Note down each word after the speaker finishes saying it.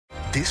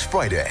This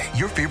Friday,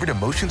 your favorite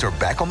emotions are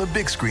back on the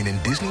big screen in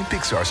Disney and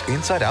Pixar's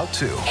Inside Out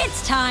 2.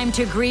 It's time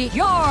to greet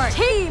your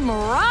Team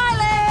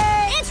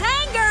Riley. It's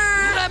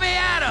anger. Let me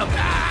at him.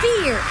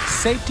 Fear.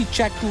 Safety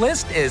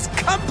checklist is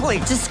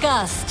complete.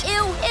 Disgust.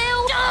 Ew.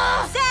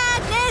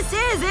 Sadness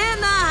is in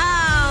the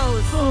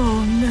house.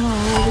 Oh, no.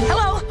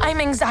 Hello, I'm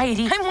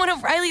anxiety. I'm one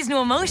of Riley's new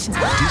emotions.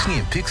 Disney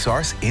and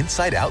Pixar's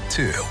Inside Out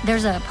 2.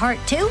 There's a part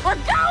 2? We're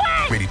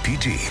going! Rated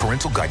PG.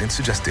 Parental guidance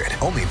suggested.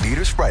 Only in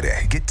theaters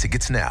Friday. Get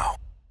tickets now.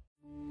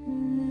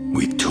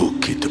 We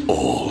took it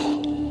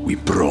all. We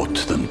brought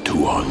them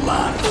to our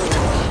land.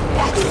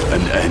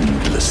 An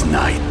endless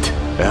night,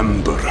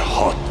 ember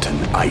hot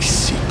and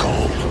icy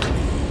cold.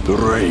 The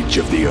rage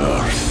of the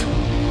earth.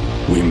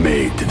 We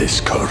made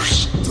this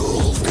curse.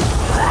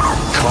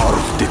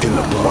 Carved it in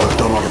the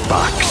blood on our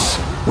backs.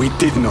 We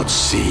did not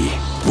see.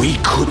 We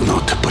could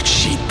not, but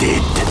she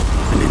did.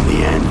 And in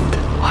the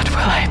end... What will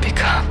I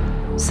become?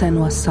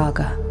 Senua's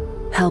Saga.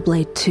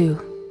 Hellblade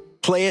 2.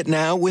 Play it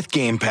now with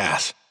Game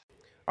Pass.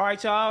 All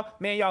right, y'all.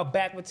 Man, y'all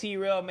back with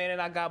T-Rail, man,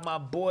 and I got my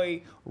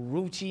boy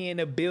Rucci in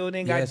the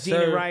building. Got Yes, Gina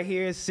sir. right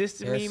here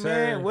assisting me, Yes,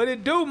 man. sir. What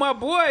it do, my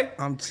boy?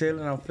 I'm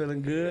chilling. I'm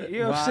feeling good.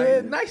 You know what I'm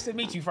saying? Nice to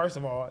meet you, first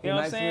of all. You know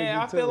what I'm Nice to saying? meet you,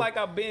 I feel too. like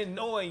I've been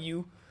knowing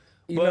you,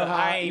 You but know how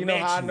I ain't you know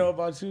met how you. I know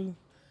about you?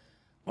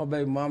 My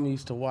baby mama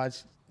used to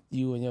watch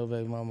you and your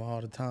baby mama all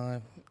the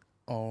time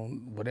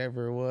on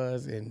whatever it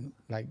was, and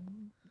like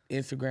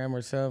Instagram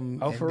or something.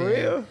 Oh, and for then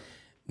real?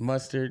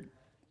 Mustard,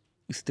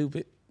 you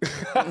stupid.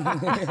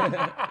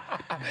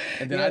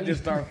 And then I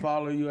just start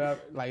following you out.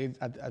 Like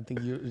I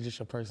think you're just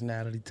your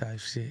personality type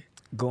shit.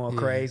 Going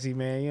crazy,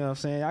 man. You know what I'm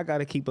saying? I got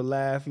to keep a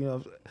laugh, you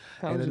know,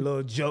 and a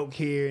little joke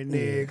here and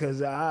there,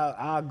 because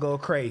I'll go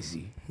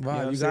crazy. Wow,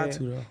 know what you I'm got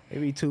saying? to, though.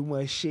 There be too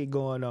much shit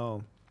going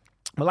on.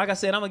 But like I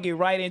said, I'm going to get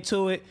right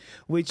into it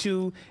with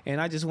you, and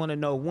I just want to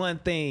know one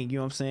thing, you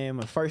know what I'm saying?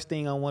 My first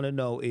thing I want to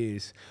know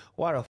is,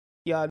 why the f***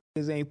 y'all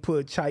niggas ain't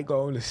put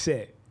Chico on the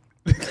set?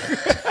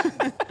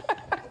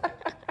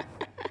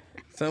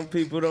 Some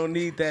people don't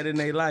need that in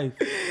their life.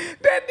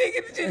 That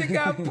nigga just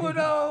got put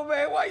on,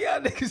 man. Why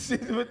y'all niggas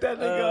sitting with that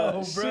nigga on,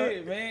 bro?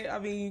 Shit, man. I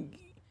mean,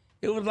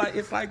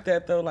 it's like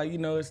that though. Like, you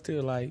know, it's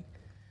still like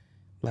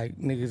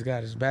niggas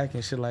got his back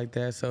and shit like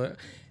that. So,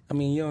 I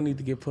mean, you don't need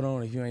to get put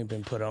on if you ain't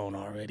been put on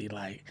already.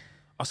 Like,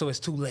 Oh, so it's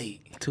too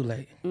late. too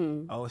late.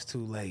 Oh, it's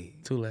too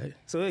late. Too late.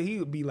 So he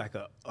would be like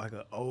a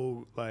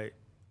old, like,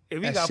 if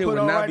he That got shit put would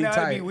on not right be now,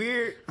 it'd be tight.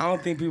 weird. I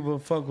don't think people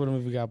would fuck with him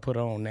if he got put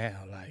on now.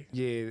 Like,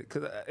 Yeah,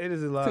 because it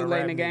is a lot Too of late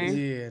rap in the game?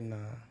 niggas. yeah, nah.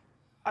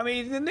 I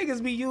mean, the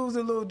niggas be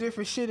using a little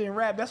different shit in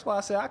rap. That's why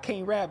I said I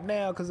can't rap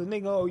now, because the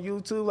nigga on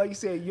YouTube, like you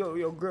said,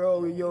 your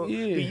girl, you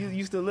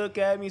used to look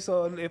at me.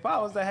 So if I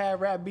was to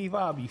have rap beef,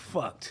 I'd be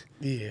fucked.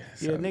 Yeah. Yeah,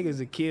 So niggas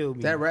would kill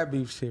me. that rap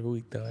beef shit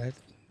weak though.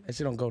 That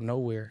shit don't go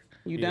nowhere.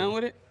 You done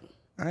with it?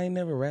 I ain't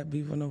never rap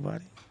beef with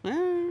nobody.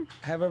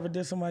 Have I ever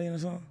did somebody in a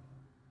song?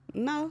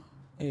 No.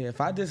 Yeah, if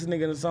I diss a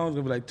nigga in a song, it's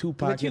gonna be like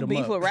Tupac But you hit him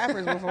beef up. with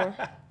rappers before.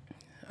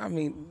 I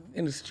mean,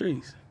 in the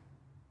streets.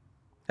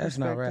 That's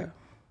not Respect rap.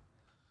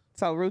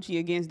 So Rucci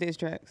against diss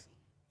tracks.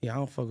 Yeah, I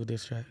don't fuck with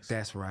diss tracks.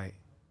 That's right.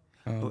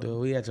 I don't do it.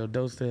 We at your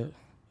doorstep.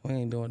 We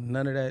ain't doing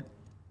none of that.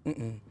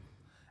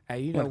 Hey,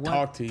 you I know want to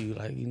talk to you,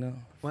 like, you know.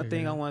 One figure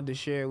thing it I out. wanted to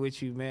share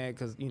with you, man,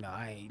 because, you know,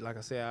 I ain't, like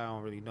I said, I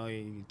don't really know you.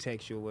 You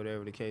text you or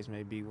whatever the case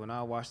may be. When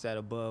I watched that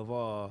Above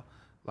All,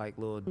 like,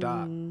 little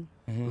doc,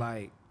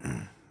 like,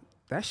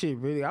 that shit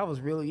really, I was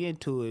really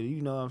into it.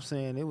 You know what I'm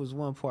saying? It was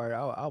one part, I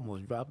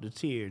almost dropped a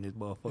tear in this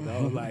motherfucker.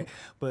 I was like,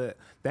 but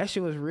that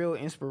shit was real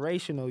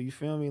inspirational, you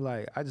feel me?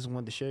 Like, I just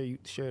wanted to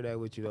share that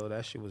with you, though.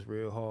 That shit was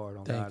real hard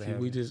on God Thank you.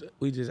 heaven.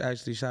 We just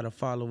actually shot a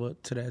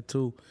follow-up to that,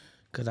 too,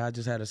 because I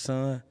just had a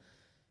son,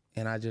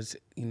 and I just,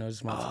 you know, it's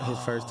his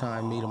first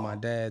time meeting my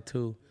dad,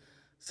 too.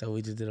 So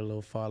we just did a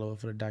little follow-up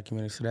for the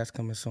documentary, so that's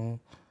coming soon.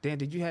 Dan,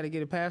 did you have to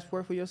get a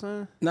passport for your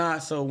son? Nah,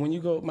 so when you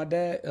go, my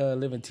dad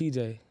live in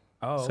TJ.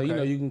 Oh, So, you okay.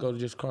 know, you can go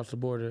just across the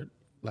border,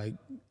 like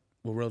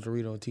with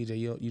Rosarito and TJ.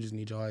 You just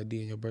need your ID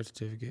and your birth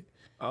certificate.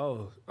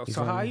 Oh, so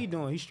feel how me? he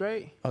doing? He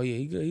straight? Oh, yeah,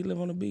 he good. He live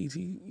on the beach.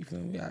 You feel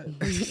me?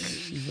 You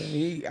feel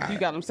me? You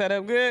got them set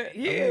up good? I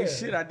mean,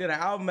 shit, I did an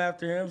album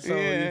after him, so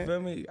Yeah. you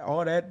feel me?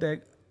 All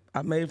that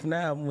I made from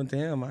that album went to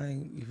him.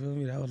 You feel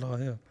me? That was all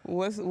him.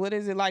 What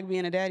is it like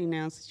being a daddy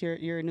now since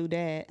you're a new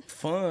dad?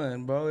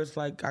 Fun, bro. It's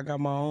like I got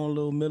my own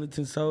little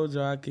militant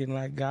soldier. I can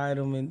like guide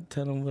him and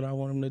tell him what I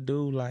want him to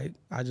do. Like,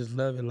 I just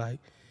love it.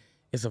 Like,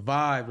 it's a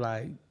vibe.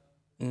 Like,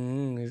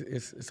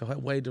 it's a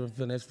way different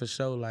feeling. It's for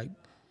sure. Like,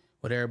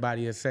 what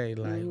everybody will say.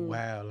 Like,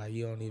 wow. Like,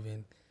 you don't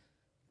even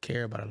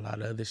care about a lot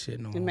of other shit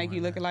no more. It make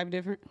you look at life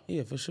different?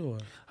 Yeah, for sure.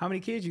 How many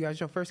kids you got?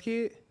 Your first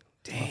kid?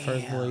 My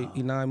first boy,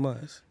 he 9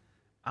 months.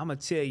 I'm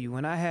gonna tell you,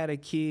 when I had a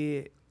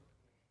kid,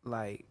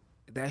 like,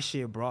 that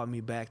shit brought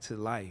me back to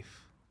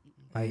life.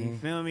 Like, you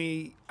feel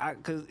me?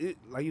 Cause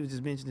like you was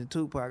just mentioning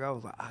Tupac, I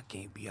was like, I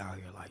can't be out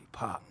here like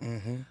Pop.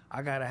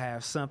 I gotta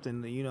have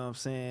something, you know what I'm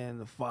saying,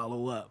 to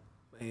follow up.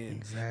 And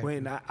Exactly.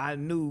 when I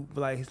knew,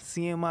 like,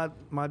 seeing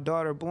my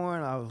daughter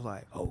born, I was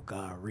like, oh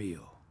God,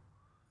 real.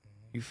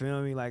 You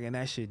feel me? Like, and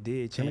that shit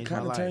did And change it my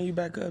kind of life. turned you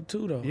back up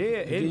too, though. Yeah,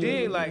 it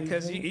did. Like,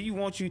 because cause you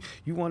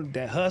want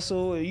that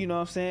hustle. You know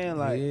what I'm saying?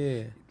 Like,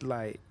 yeah.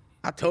 like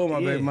I told my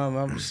yeah. baby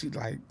mama, she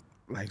like,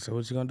 so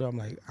what you gonna do? I'm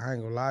like, I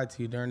ain't gonna lie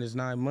to you. During this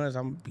 9 months,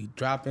 I'm gonna be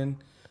dropping.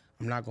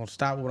 I'm not gonna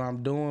stop what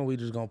I'm doing. We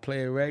just gonna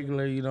play it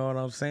regular. You know what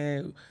I'm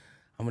saying?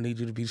 I'm gonna need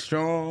you to be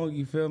strong.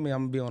 You feel me?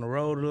 I'm gonna be on the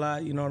road a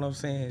lot. You know what I'm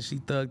saying? She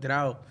thugged it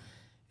out.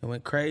 It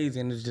went crazy,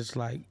 and it's just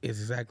like, it's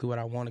exactly what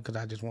I wanted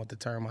because I just want to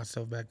turn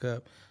myself back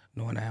up,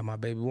 knowing I had my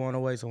baby born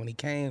away. So when he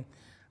came,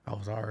 I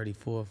was already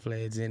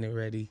full-fledged in it,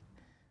 ready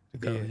to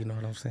go. Yeah. You know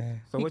what I'm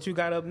saying? So what you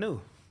got up new?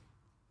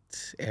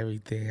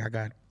 Everything. I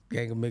got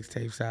gang of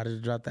mixtapes out. I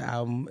just dropped the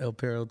album, El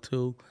Perro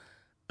 2.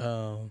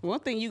 One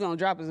thing you gonna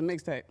drop is a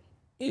mixtape.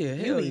 Yeah,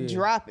 You hell be yeah.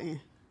 dropping.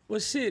 Well,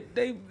 shit,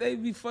 they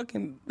be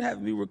fucking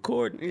having me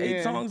record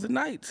 8 songs a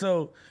night.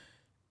 So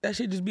that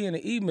shit just be in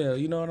the email.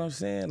 You know what I'm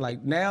saying?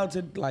 Like now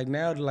to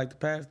the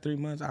past 3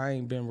 months, I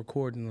ain't been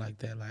recording like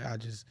that. Like I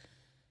just,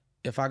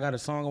 if I got a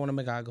song I want to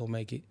make, I go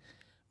make it.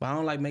 But I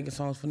don't like making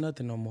songs for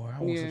nothing no more.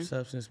 I want some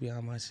substance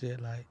behind my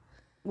shit. Like,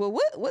 Well,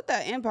 what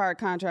that Empire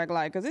contract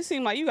like? Because it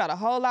seemed like you got a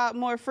whole lot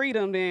more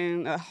freedom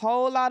than a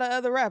whole lot of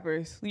other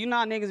rappers. You know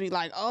how niggas be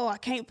like, oh, I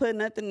can't put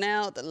nothing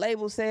out. The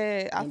label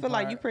said. I feel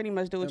like you pretty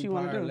much do what you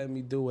want to do. Let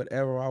me do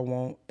whatever I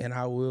want, and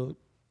I will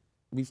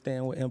be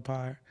staying with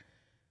Empire.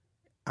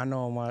 I know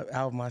on my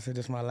album, I said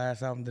this is my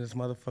last album, this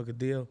motherfucker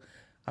deal.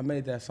 I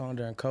made that song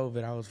during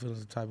COVID. I was feeling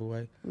some type of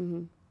way.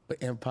 Mm-hmm.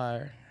 But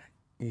Empire,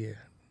 yeah,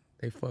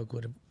 they fuck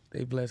with it.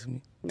 They bless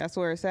me. That's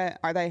where it's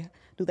at.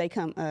 Do they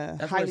come That's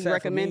where highly it's at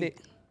recommended?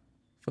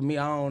 For me,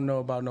 I don't know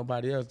about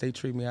nobody else. They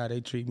treat me how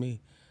they treat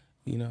me,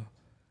 you know.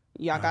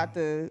 Y'all got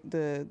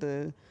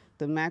the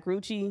Mac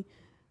Rucci,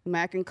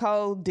 Mac and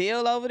Co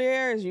deal over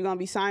there? Is you gonna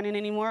be signing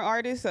any more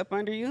artists up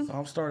under you? So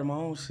I'm starting my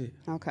own shit.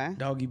 Okay.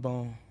 Doggy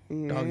Bone.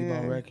 Doggy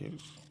Bone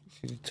Records.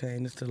 See the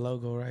chain, it's the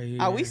logo right here.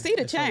 Oh, we see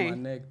the it's chain.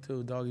 on my neck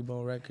too, Doggy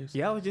Bone Records.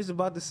 Yeah, I was just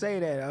about to say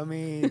that. I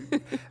mean,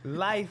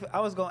 life,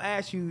 I was going to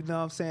ask you, you know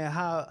what I'm saying,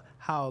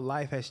 how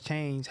life has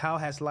changed. How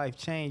has life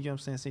changed, you know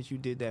what I'm saying, since you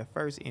did that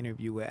first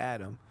interview with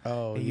Adam.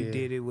 Oh, and you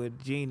did it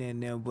with Gina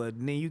and them, but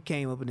then you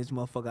came up in this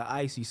motherfucker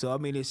Icy. So, I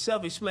mean, it's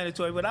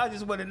self-explanatory, but I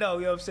just want to know,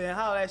 you know what I'm saying,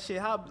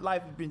 how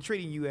life has been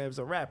treating you as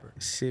a rapper.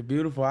 Shit,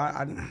 beautiful.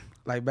 I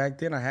like back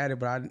then I had it,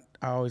 but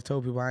I always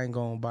told people I ain't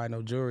gonna buy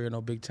no jewelry or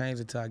no big chains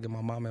until I get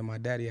my mom and my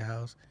daddy a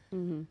house.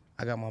 Mm-hmm.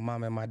 I got my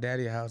mom and my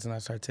daddy a house, and I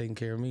started taking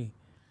care of me.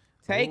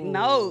 Take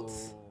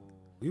notes.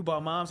 You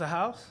bought mom's a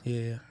house?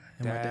 Yeah,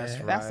 and my That's dad.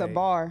 right. That's a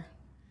bar.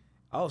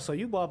 Oh, so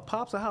you bought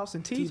Pops a house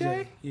in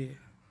TJ? Yeah,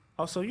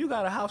 Oh, so you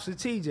got a house in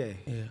TJ?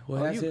 yeah.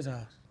 Well, that's his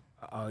house.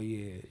 Oh,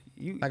 yeah.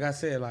 You Like I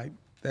said, like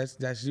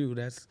that's you.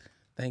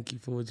 Thank you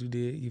for what you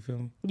did. You feel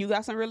me? You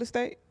got some real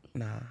estate?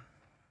 Nah.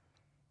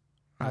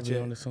 I'll Not be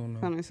yet. on it soon though.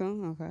 Coming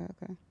soon?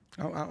 Okay.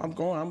 I'm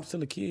growing. I'm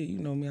still a kid. You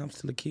know me. I'm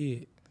still a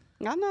kid.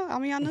 I know. I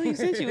mean, I knew you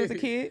since you was a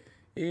kid.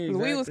 Yeah, 'Cause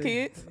we was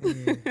exactly.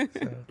 kids. Yeah,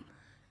 so,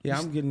 yeah,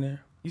 I'm getting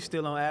there. You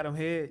still on Adam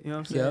Head? You know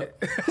what I'm saying?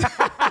 Yep.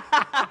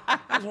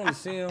 I just want to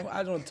see him.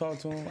 I just want to talk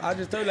to him. I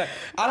just told you, like,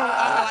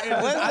 I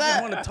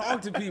just want to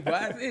talk to people.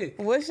 That's it.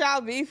 What's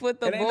y'all beef with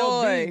the It ain't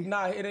boy? no beef.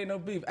 Nah, it ain't no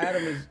beef.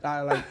 Adam is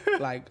I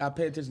like I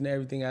pay attention to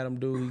everything Adam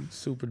do. He's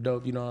super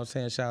dope. You know what I'm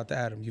saying? Shout out to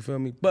Adam. You feel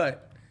me?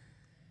 But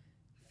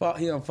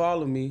he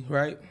unfollowed me,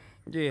 right?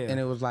 Yeah. And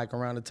it was like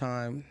around the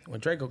time when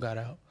Draco got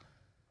out.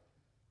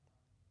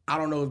 I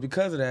don't know if it was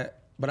because of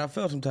that, but I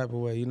felt some type of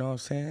way. You know what I'm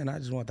saying? And I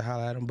just want to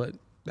holler at him. But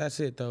that's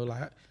it though.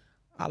 Like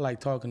I like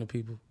talking to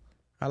people.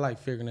 I like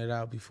figuring it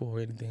out before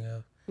anything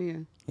else. Yeah.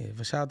 Yeah,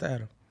 but shout out to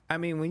Adam. I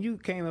mean, when you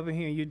came up in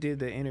here and you did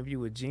the interview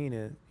with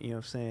Gina, you know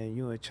what I'm saying,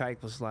 you and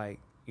Chike was like,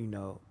 you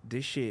know,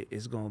 this shit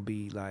is going to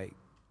be like,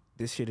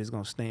 this shit is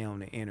going to stay on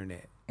the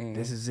internet. Mm-hmm.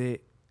 This is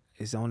it.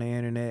 It's on the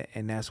internet,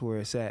 and that's where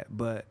it's at.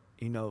 But,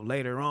 you know,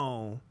 later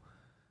on,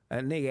 a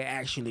nigga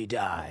actually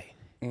died.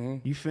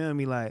 Mm-hmm. You feel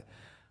me? Like,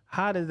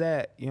 how did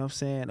that, you know what I'm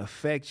saying,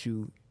 affect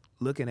you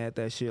looking at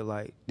that shit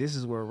like, this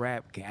is where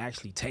rap can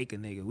actually take a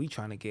nigga. We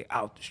trying to get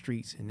out the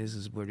streets, and this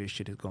is where this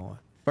shit is going.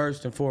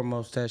 First and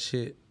foremost, that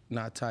shit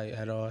not tight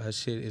at all. That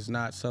shit is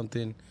not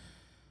something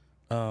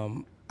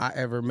I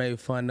ever made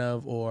fun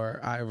of or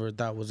I ever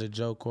thought was a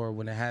joke, or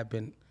when it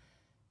happened,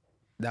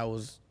 that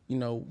was, you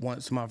know,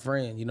 once my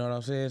friend, you know what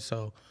I'm saying?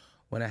 So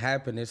when it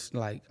happened, it's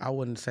like, I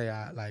wouldn't say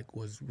I like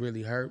was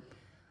really hurt,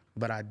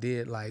 but I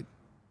did like,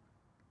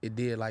 it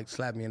did like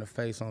slap me in the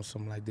face on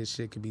some like, this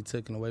shit could be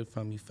taken away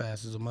from me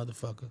fast as a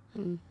motherfucker.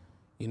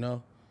 You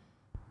know?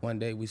 One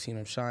day we seen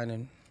him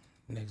shining,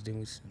 next day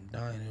we seen him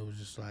dying. It was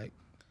just like,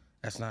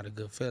 that's not a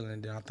good feeling.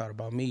 And then I thought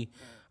about me.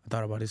 I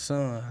thought about his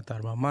son. I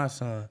thought about my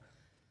son.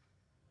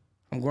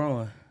 I'm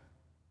growing.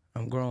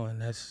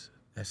 That's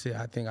it.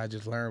 I think I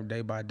just learned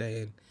day by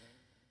day. And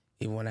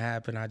even when it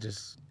happened, I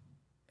just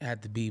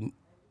had to be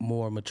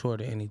more mature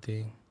than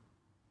anything.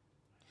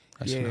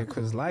 That's Yeah, not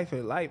because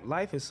cool.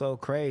 life is so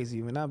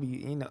crazy. When I be,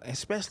 you know,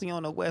 especially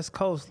on the West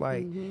Coast,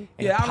 like, and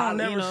Yeah, I don't you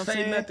never know what I'm say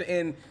saying? nothing.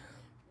 And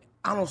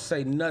I don't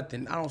say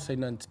nothing. I don't say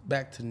nothing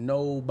back to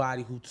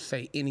nobody who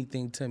say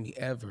anything to me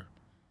ever.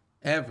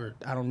 ever.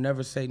 I don't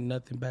never say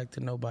nothing back to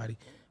nobody.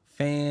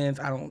 Fans,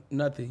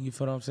 nothing. You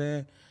feel what I'm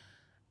saying?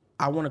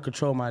 I want to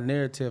control my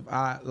narrative.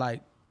 I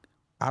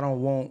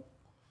don't want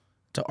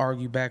to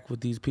argue back with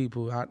these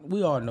people.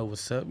 We all know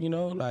what's up, you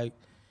know? Like,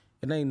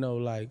 it ain't no,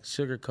 like,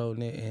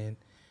 sugarcoating it, and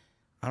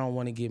I don't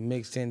want to get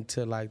mixed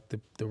into, like,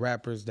 the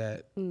rappers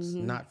that's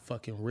not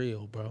fucking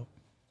real, bro.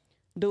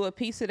 Do a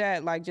piece of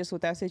that, like, just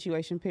with that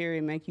situation,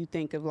 period, make you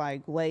think of,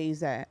 like,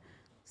 ways that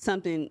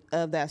something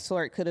of that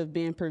sort could have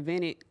been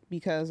prevented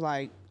because,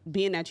 like,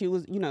 being that you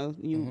was, you know,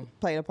 you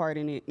played a part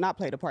in it, not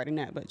played a part in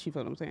that, but you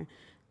feel what I'm saying?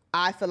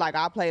 I feel like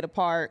I played a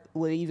part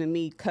with even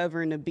me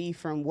covering the beef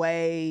from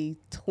way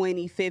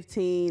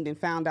 2015 and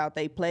found out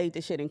they played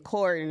the shit in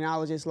court, and I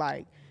was just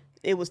like,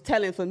 it was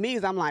telling for me,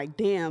 because I'm like,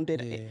 damn,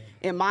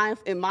 am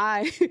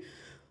I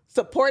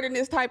supporting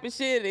this type of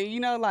shit? And, you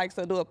know, like,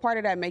 so do a part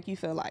of that make you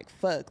feel like,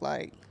 fuck,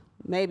 like,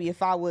 maybe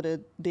if I would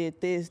have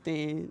did this,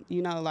 then,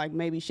 you know, like,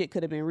 maybe shit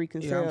could have been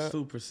reconciled. Yeah, I'm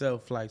super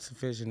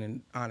sufficient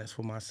and honest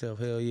for myself.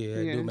 Hell yeah,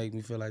 it do make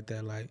me feel like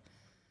that, like.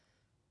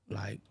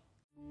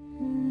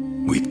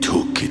 We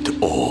took it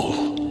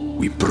all.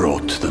 We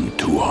brought them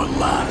to our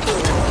land.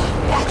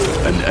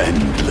 An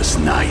endless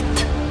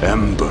night,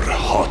 ember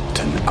hot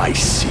and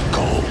icy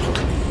cold.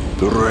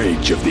 The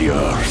rage of the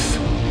earth.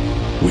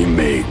 We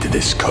made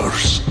this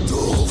curse.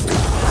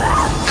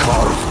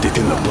 Carved it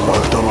in the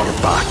blood on our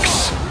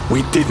backs.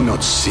 We did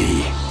not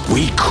see.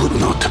 We could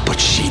not, but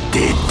she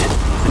did.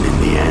 And in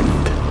the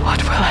end,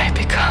 What will I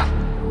become?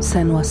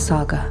 Senua's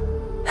Saga.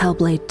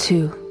 Hellblade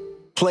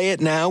 2. Play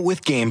it now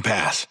with Game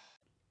Pass.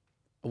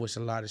 I wish a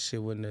lot of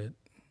shit wouldn't have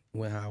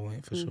went how it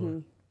went, for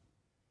sure.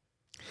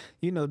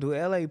 You know, do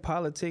LA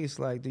politics,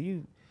 like,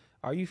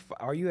 are you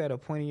at a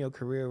point in your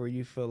career where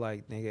you feel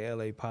like, nigga,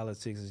 LA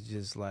politics is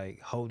just like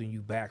holding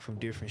you back from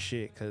different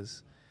shit?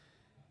 Cause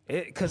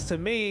to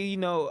me, you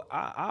know,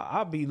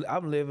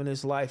 I'm living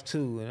this life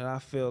too, and I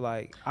feel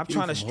like I'm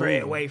trying to stray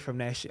away from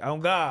that shit. On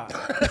God.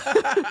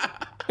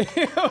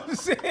 You know what I'm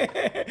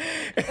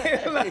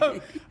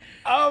saying?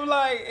 I'm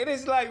like, it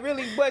is like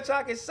really much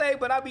I can say,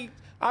 but I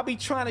be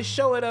trying to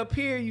show it up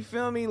here, you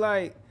feel me?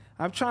 Like,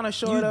 I'm trying to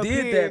show it up here.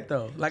 You did that,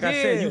 though. Like I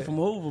said, you from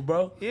Hoover,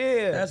 bro.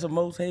 Yeah. That's the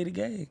most hated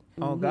game.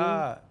 Oh,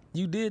 God.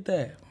 You did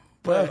that.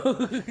 But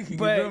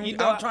you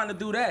know, I'm trying to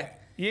do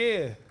that.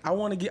 Yeah. I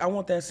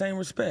want that same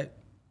respect.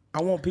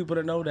 I want people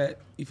to know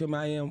that, you feel me,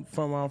 I am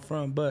from where I'm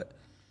from. But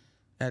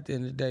at the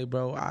end of the day,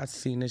 bro, I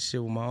seen this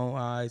shit with my own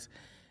eyes.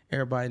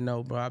 Everybody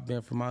know, bro, I've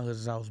been from my hood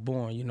since I was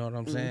born. You know what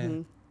I'm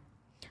saying?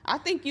 I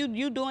think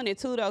you doing it,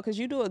 too, though, because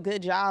you do a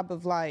good job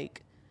of,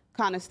 like,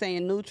 kind of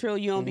staying neutral.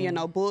 You don't be in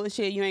no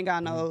bullshit. You ain't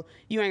got no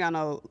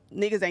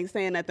niggas ain't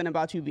saying nothing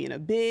about you being a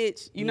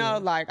bitch. You know,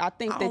 like, I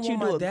think that you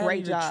do a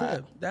great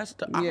job.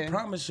 I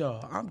promise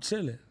y'all, I'm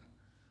chilling.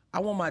 I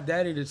want my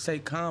daddy to stay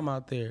calm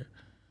out there.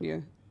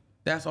 Yeah.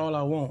 That's all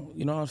I want.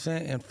 You know what I'm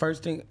saying? And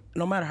first thing,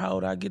 no matter how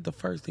old I get, the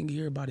first thing you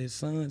hear about his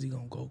sons, he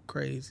gonna go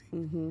crazy.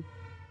 You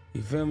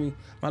feel me?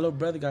 My little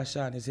brother got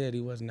shot in his head.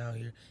 He wasn't out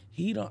here.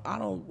 I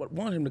don't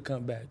want him to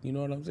come back. You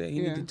know what I'm saying? He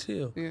need to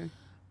chill. Yeah.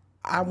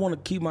 I want to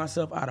keep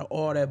myself out of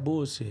all that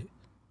bullshit.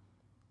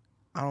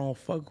 I don't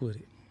fuck with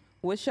it.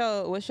 What's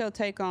your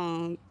take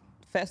on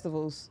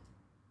festivals?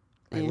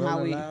 Like and how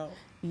Rolling Loud?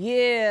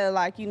 Yeah,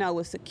 like, you know,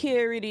 with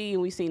security,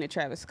 and we seen the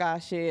Travis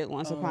Scott shit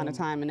once upon a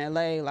time in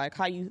LA. Like,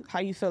 how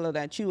you feel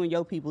that you and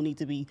your people need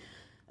to be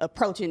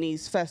approaching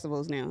these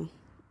festivals now?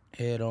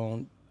 Head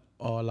on,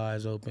 all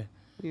eyes open.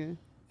 Yeah.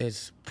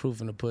 It's proof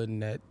in the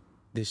pudding that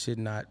this shit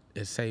not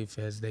as safe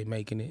as they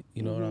making it.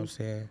 You know what I'm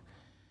saying?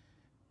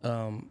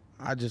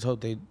 I just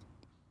hope they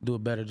do a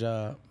better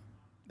job.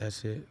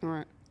 That's it. All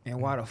right. And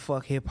why the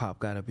fuck hip-hop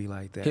gotta be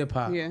like that?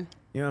 Hip-hop. Yeah.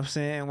 You know what I'm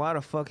saying? Why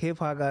the fuck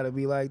hip-hop gotta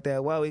be like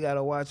that? Why we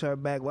gotta watch our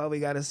back? Why we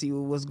gotta see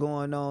what's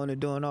going on and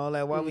doing all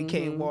that? Why we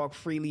can't walk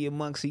freely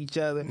amongst each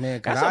other?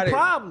 Man, that's a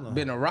problem.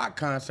 Been to rock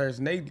concerts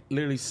and they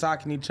literally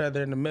socking each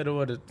other in the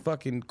middle of the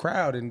fucking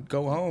crowd and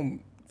go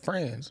home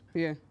friends.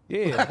 Yeah.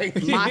 Yeah.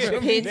 Like, mosh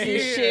pits and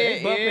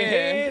shit. Bumping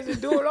heads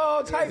and doing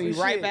all types of shit.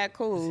 Right back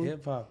cool. It's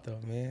hip-hop though,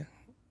 man.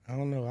 I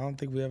don't know. I don't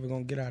think we ever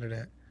gonna get out of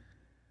that.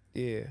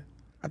 Yeah.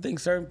 I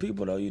think certain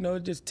people though, you know,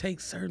 it just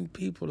takes certain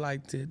people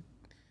like to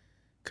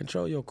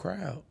control your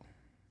crowd.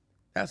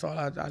 That's all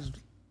I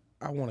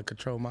want to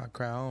control my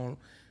crowd.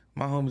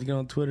 My homies get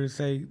on Twitter and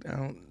say,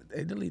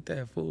 they delete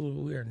that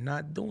fool. We are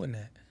not doing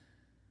that.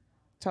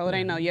 So it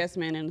ain't no yes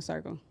man in the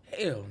circle.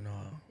 Hell no.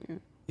 Yeah.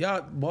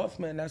 Y'all, boss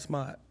man, that's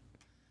my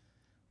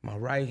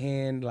right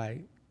hand.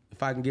 Like,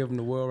 if I can give him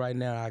the world right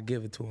now, I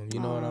give it to him.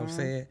 You know what I'm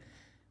saying?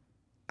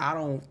 I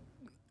don't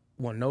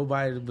want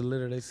nobody to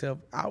belittle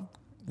themselves. I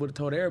would have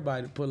told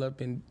everybody to pull up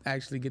and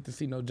actually get to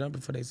see no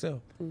jumping for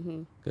themselves.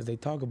 Because they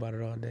talk about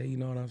it all day, you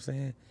know what I'm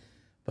saying?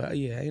 But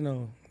yeah, ain't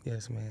no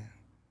yes, man.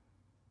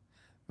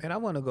 Man, I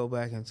want to go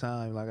back in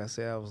time. Like I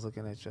said, I was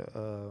looking at your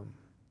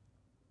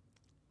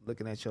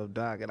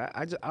doc, and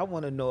I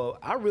want to know.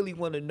 I really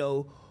want to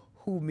know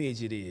who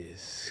Midget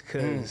is,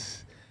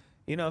 cause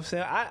you know what I'm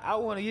saying. I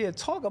want to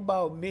talk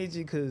about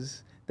Midget,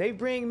 cause they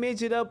bring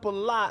Midget up a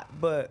lot,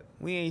 but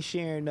we ain't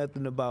sharing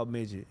nothing about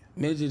Midget.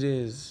 Midget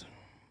is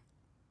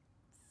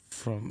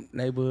from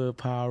neighborhood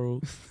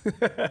Pyro.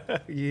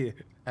 Yeah.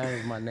 That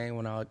was my name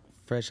when I was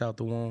fresh out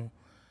the womb.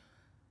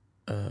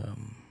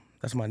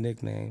 That's my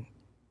nickname.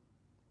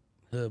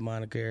 Hood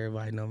moniker,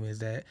 everybody know me as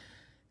that.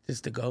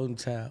 Just the golden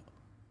child.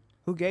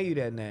 Who gave you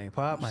that name,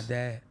 Pops? My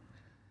dad.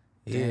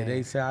 Yeah, Damn.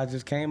 they said I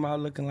just came out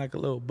looking like a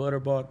little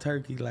butterball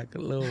turkey, like a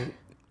little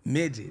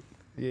midget.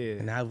 Yeah.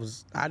 And I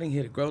didn't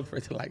hit a growth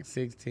spurt till like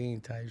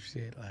 16 type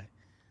shit. Like,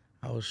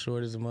 I was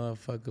short as a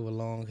motherfucker with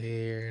long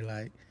hair,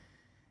 like,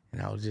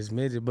 and I was just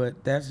midget.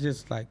 But that's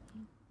just like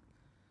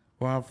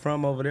where I'm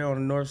from over there on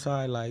the north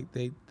side. Like,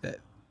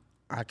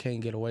 I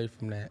can't get away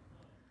from that.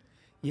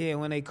 Yeah,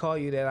 when they call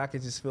you that, I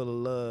could just feel the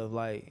love,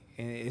 like,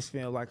 and it's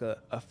feel like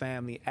a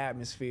family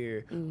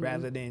atmosphere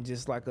rather than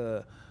just like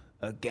a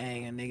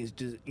gang of niggas,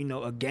 just, you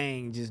know, a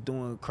gang just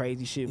doing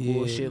crazy shit,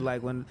 bullshit.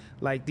 Like when,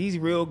 like these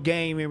real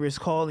gang members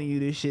calling you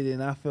this shit,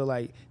 and I feel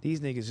like these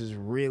niggas is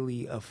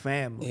really a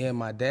family. Yeah,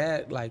 my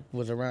dad like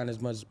was around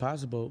as much as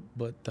possible,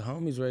 but the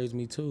homies raised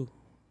me too.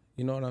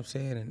 You know what I'm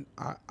saying? And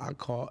I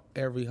call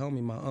every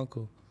homie my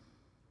uncle.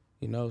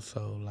 You know,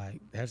 so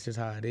like that's just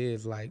how it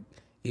is. Like,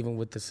 even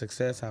with the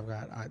success I've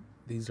got,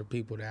 these are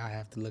people that I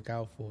have to look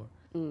out for.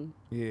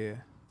 Yeah.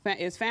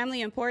 Is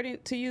family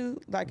important to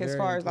you? Like, Very as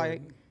far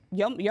important. as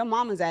like, your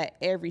mama's at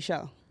every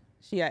show.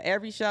 She at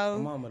every show.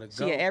 My mama the She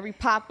goat. at every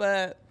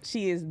pop-up.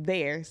 She is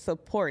there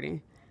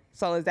supporting.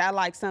 So is that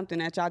like something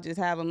that y'all just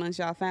have amongst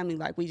y'all family?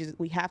 Like,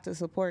 we have to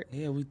support?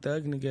 Yeah, we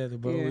thugging together,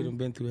 bro. Yeah. We done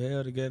been through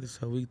hell together,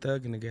 so we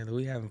thugging together.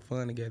 We having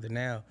fun together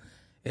now.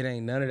 It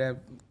ain't none of that.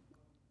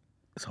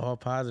 It's all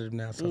positive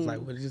now, so it's like,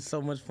 well, it's just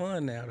so much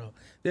fun now, though.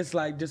 This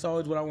like just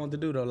always what I want to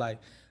do, though. Like,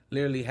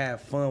 literally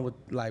have fun with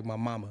like my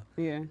mama.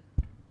 Yeah.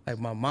 Like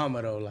my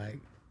mama, though. Like,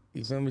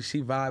 you feel me?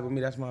 She vibe with me.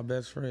 That's my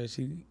best friend.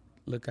 She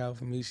look out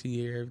for me. She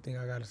hear everything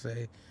I gotta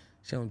say.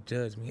 She don't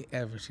judge me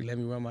ever. She let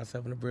me run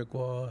myself in the brick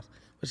walls,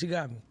 but she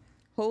got me.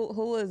 Who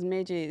was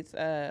Midget's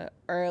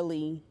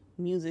early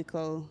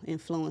musical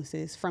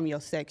influences from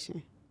your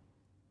section?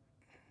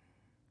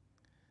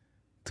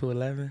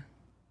 211.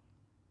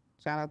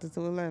 Shout out to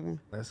 211.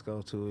 Let's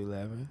go to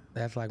 11.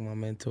 That's like my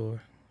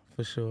mentor,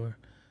 for sure.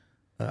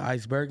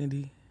 Ice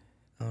Burgundy.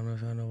 I don't know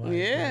if y'all know why.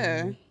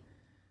 Yeah.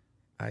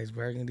 Ice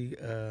Burgundy.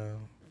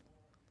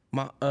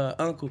 My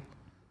uncle.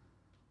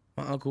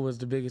 My uncle was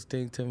the biggest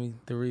thing to me,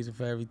 the reason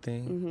for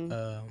everything.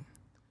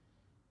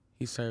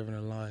 He's serving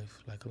a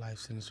life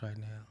sentence right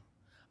now.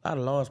 A lot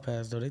of laws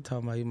passed though. They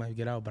talking about he might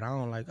get out, but I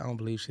don't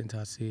believe shit until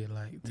I see it.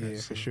 Like, Yeah,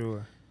 for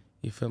sure.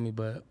 You feel me?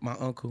 But my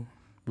uncle,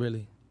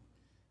 really,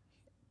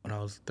 when I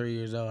was 3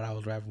 years old, I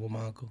was rapping with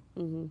my uncle.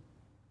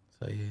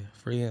 So yeah,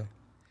 free him.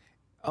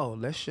 Oh,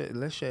 let's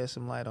shed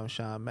some light on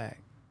Sean Mack.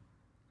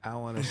 I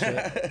want to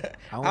share.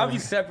 I'll be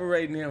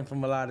separating him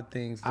from a lot of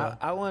things. Though.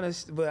 I want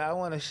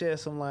to shed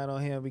some light on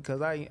him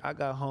because I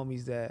got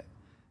homies that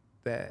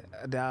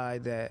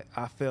died that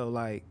I felt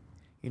like,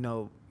 you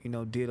know,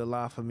 did a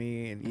lot for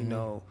me, and you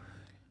know,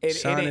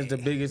 Sean is the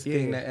biggest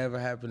thing that ever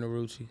happened to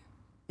Rucci.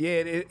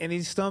 Yeah, and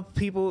it's some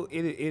people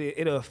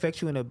it'll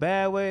affect you in a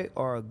bad way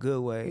or a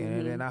good way,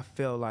 and I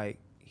felt like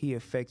he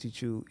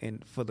affected you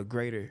for the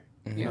greater,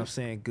 you know what I'm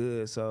saying,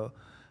 good. So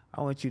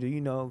I want you to,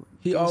 you know,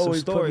 He give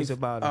always some stories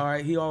about it. All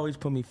right, he always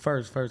put me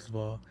first of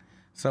all.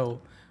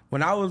 So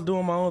when I was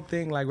doing my own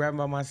thing, like rapping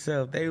by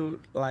myself, they was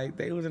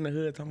in the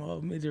hood talking about,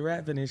 oh, Midget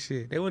rapping and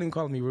shit. They wouldn't even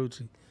call me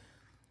Rucci.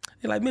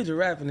 They like, Midget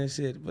rapping and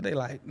shit, but they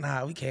like,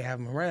 nah, we can't have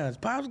him around.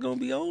 Pop's gonna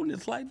be on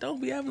this, like,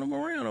 don't be having him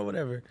around or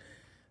whatever.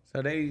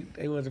 So they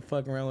wasn't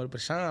fucking around with it.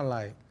 But Sean,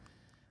 like,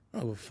 I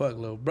don't give a fuck,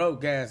 little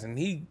broke ass, and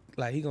he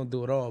gonna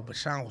do it all. But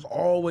Sean was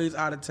always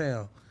out of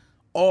town.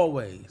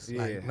 Always.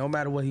 Yeah. Like, no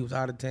matter what, he was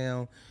out of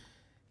town,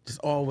 just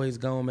always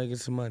gone making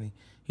some money.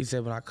 He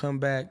said, when I come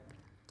back,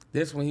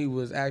 this when he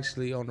was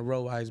actually on the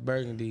road with Ice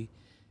Burgundy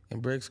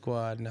and Brick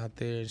Squad and out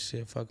there and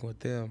shit, fucking with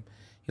them.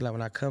 He like,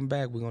 when I come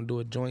back, we're gonna do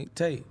a joint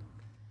tape.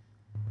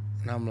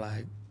 And I'm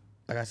like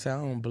I said,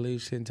 I don't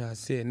believe shit until I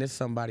see it. And this is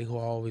somebody who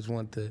I always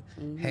want to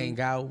hang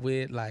out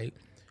with. Like,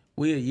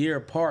 we a year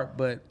apart,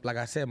 but like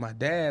I said, my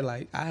dad,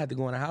 like, I had to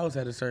go in the house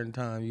at a certain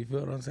time. You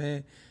feel what I'm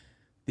saying?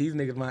 These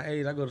niggas my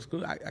age, I go to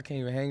school, I can't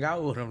even hang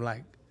out with them.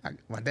 Like,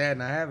 my dad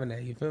not having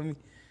that, you feel me?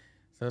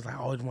 So it's like, I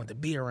always want to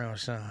be around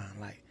Sean.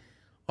 Like,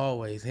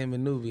 always, him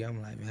and Nuvi,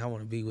 I'm like, man, I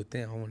want to be with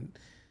them.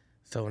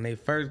 So when they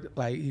first,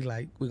 like, he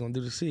like, we gonna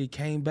do the shit. He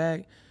came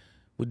back,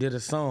 we did a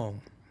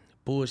song.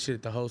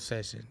 Bullshit the whole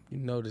session. You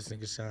know this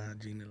nigga Sean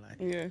Gina, like.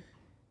 Yeah.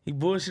 He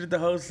bullshitted the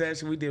whole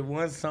session. We did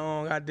one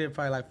song. I did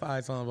probably like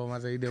 5 songs by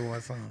myself. He did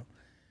one song.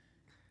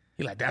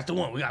 He like, that's the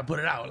one. We gotta put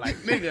it out. Like,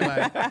 nigga,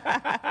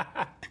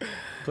 like,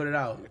 put it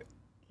out.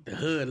 The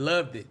hood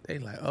loved it. They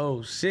like,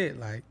 oh shit.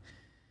 Like,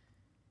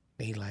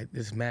 he like,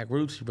 this is Mac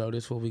Rucci, bro.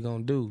 This is what we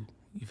gonna do.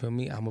 You feel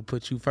me? I'm gonna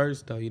put you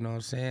first though. You know what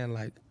I'm saying?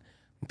 Like,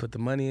 put the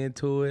money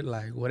into it.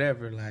 Like,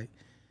 whatever. Like,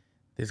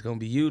 this gonna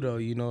be you though,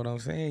 you know what I'm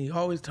saying? He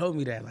always told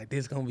me that, like,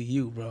 this gonna be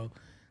you, bro.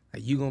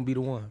 Like, you gonna be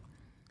the one.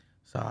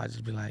 So I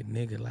just be like,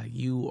 nigga, like,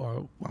 you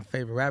are my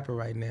favorite rapper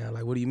right now.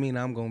 Like, what do you mean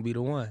I'm gonna be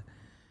the one?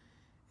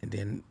 And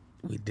then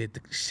we did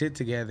the shit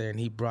together, and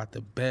he brought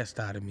the best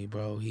out of me,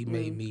 bro. He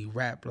made me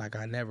rap like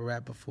I never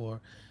rapped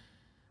before.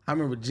 I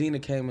remember Gina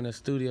came in a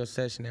studio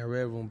session at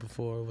Red Room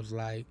before. It was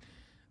like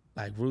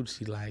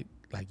Rucci, like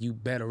you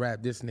better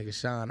rap this nigga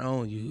Sean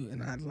on you,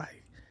 and I'd like.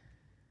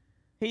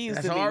 He used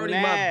That's to be already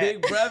mad. my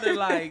big brother,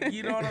 like,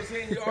 you know what I'm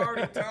saying? He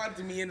already talked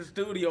to me in the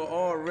studio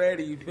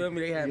already, you feel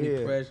me? They had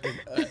me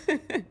pressured.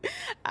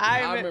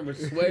 I remember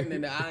sweating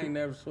in I ain't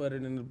never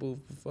sweated in the booth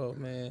before,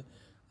 man.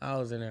 I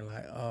was in there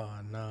like, oh,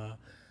 nah.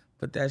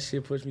 But that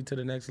shit pushed me to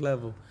the next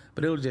level.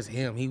 But it was just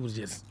him. He was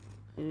just...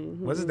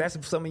 Was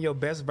that some of your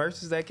best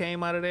verses that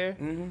came out of there?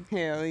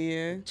 Hell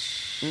yeah.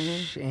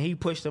 And he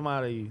pushed them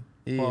out of you.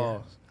 Yeah.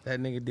 Pause. That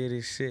nigga did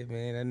his shit,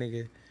 man. That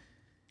nigga...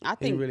 I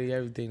think really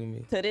everything to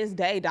me. To this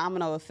day,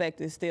 Domino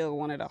Effect is still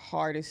one of the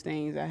hardest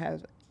things that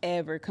has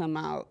ever come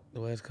out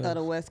the West Coast. Of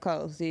the West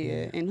Coast.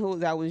 Yeah. And who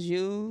that was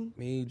you?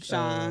 Me,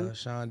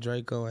 Sean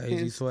Draco, and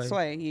AZ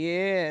Sway.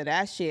 Yeah,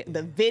 that shit.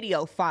 The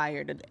video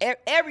fire.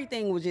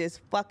 Everything was just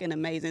fucking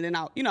amazing. And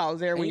I was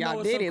there when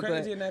y'all did it.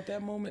 Crazy, and at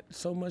that moment,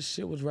 so much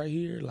shit was right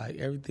here. Like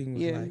everything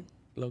was like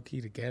low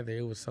key together.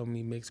 It was so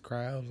many mixed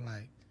crowds.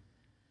 Like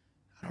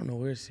I don't know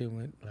where shit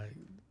went. Like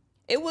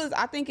it was.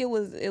 I think it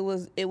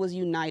was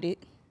united.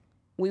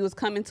 We was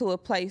coming to a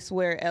place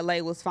where LA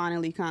was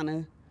finally kind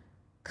of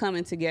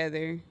coming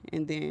together,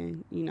 and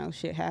then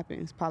shit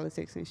happens,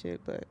 politics and shit.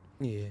 But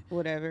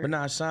whatever. But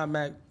nah, Sean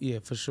Mack,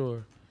 for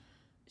sure.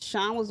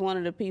 Sean was one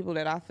of the people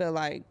that I feel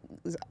like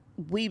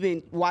we've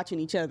been watching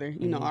each other,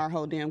 our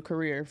whole damn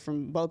career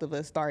from both of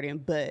us starting.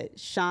 But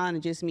Sean,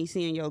 and just me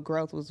seeing your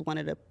growth, was one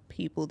of the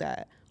people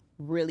that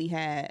really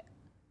had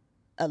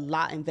a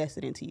lot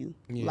invested into you.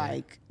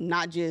 Like,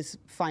 not just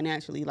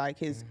finainally, like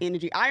his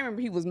energy. I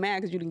remember he was mad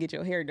because you didn't get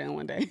your hair done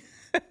one day.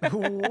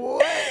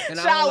 What? And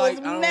Sean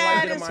was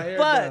mad as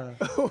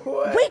fuck.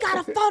 We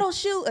got a photo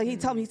shoot. And he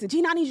told me, he said,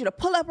 Gina, I need you to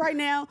pull up right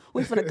now.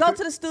 We finna go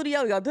to the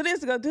studio. We gonna do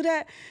this, we gonna do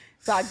that.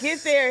 So I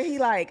get there, he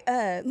like,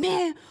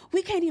 man,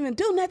 we can't even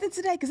do nothing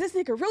today because this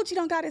nigga Rucci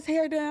don't got his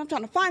hair done. I'm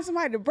trying to find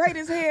somebody to braid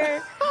his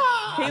hair.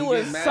 He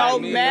was so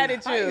mad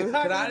at you.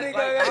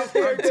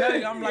 I'm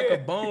telling you, I'm like a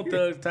Bone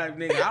Thugs type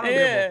nigga. I don't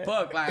give a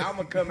fuck. Like, I'm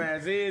gonna come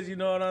as is, you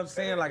know what I'm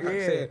saying? Like I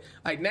said,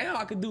 like now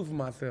I can do for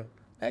myself.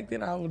 Back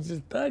then I was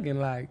just thugging,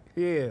 like.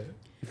 Yeah.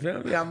 You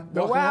feel me?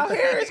 The wild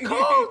hair is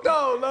cold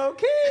though, low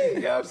key. You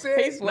know what I'm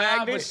saying? He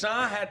swagged but it.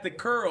 Sean had the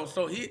curl,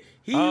 so he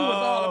was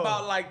all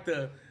about like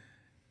the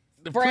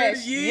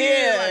fresh, pretty,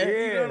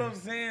 you know what I'm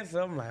saying?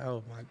 So I'm like,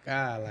 oh my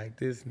God, like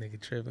this nigga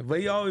tripping. But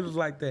he always was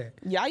like that.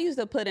 Y'all used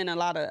to put in a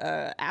lot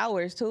of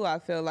hours too, I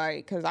feel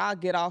like, because I'll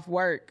get off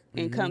work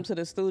and come to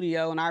the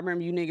studio, and I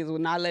remember you niggas would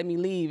not let me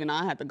leave, and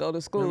I had to go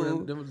to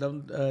school.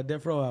 Them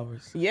Death Row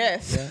hours.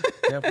 Yes. Yeah,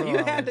 Death Row You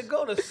hours. had to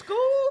go to school?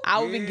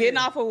 I would be getting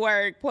off of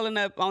work, pulling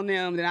up on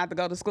them, then I have to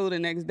go to school the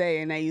next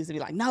day, and they used to be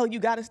like, no, you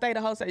got to stay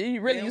the whole time. You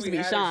really used to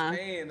be Sean.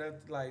 Staying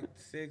up to like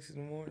 6 in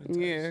the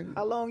morning. Yeah.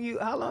 How long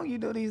you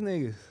know these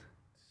niggas?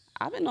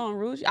 I've been knowing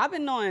Rucci. I've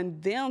been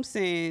knowing them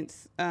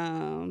since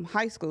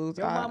high school.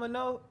 Your mama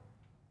know?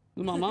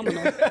 My mama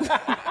knows.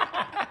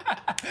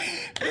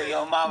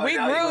 Your mama We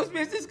know grew- you was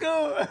missing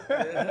school.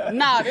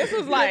 Nah, this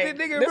was like,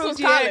 the nigga this was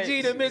Rucci had college.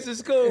 G to missing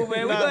school,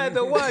 man. We gonna have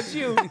to watch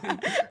you.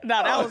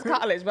 No, that was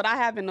college, but I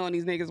have been knowing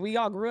these niggas. We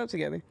all grew up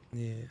together.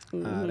 Yeah.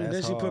 That's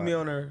Then she put hard. me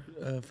on her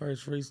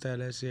first freestyle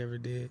that she ever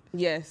did.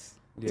 Yes.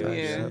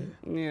 Yeah.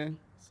 Yeah.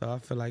 So I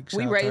feel like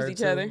We shout out to raised her each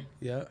too. other.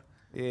 Yeah.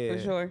 Yeah. For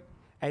sure.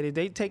 Hey, did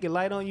they take it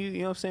light on you? You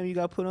know what I'm saying? You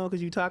got put on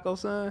because you Taco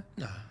Son?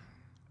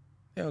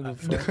 They don't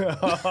give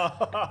a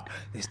fuck.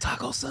 It's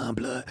Taco Son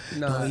blood.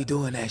 Nah. No, he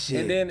doing that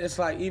shit. And then it's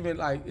like, even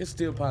like, it's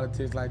still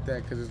politics like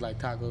that because it's like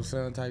Taco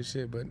Son type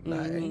shit, but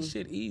nah, ain't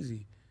shit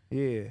easy.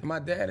 Yeah. My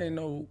dad ain't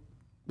no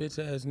bitch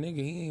ass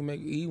nigga.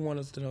 He want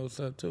us to know what's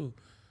up too.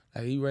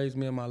 Like, he raised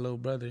me and my little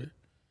brother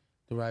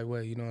the right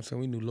way, you know what I'm saying?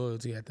 We knew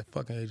loyalty at the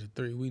fucking age of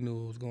 3. We knew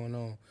what was going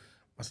on.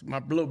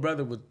 My little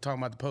brother was talking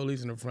about the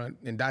police in the front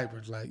in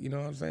diapers, like, you know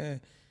what I'm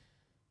saying?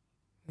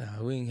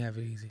 Nah, we ain't have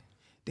it easy.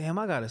 Damn,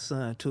 I got a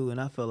son too, and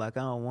I feel like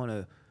I don't want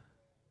to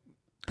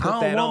I put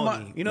don't that want on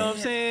my- you. You know what I'm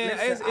Man, saying?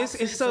 listen, I'll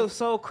it's say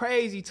so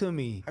crazy to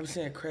me. I be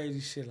saying crazy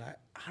shit like,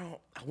 I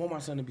want my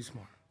son to be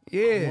smart. I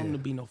Yeah. don't want him to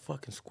be no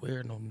fucking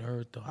square, no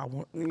nerd though. I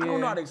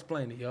don't know how to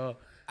explain it, y'all.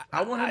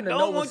 I want him to don't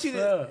know want what's you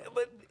up. to,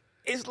 but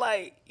it's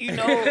like, you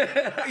know,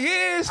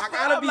 yes. I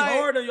gotta be like,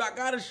 hard on you. I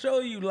gotta show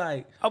you,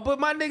 like. But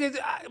my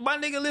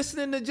nigga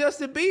listening to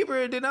Justin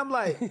Bieber, and then I'm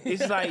like,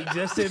 it's like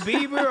Justin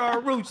Bieber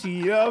or Rucci.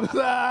 You know what I'm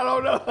saying? I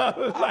don't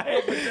know.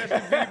 Like, Justin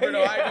Bieber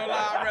though, I ain't gonna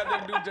lie, I'd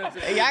rather do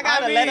Justin Bieber. Y'all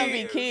gotta let them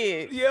be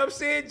kids. You know what I'm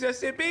saying?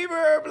 Justin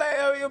Bieber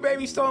or your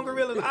baby Stone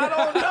Gorillas. I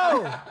don't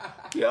know.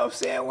 You know what I'm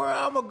saying? Where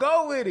I'm gonna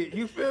go with it.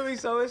 You feel me?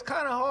 So it's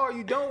kind of hard.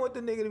 You don't want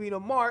the nigga to be the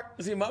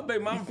mark. See, my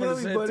baby mama You feel finna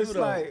me? say But too, it's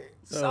though. like,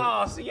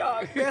 sauce,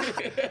 y'all.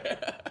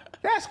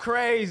 That's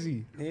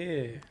crazy.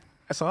 Yeah.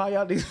 So how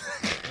y'all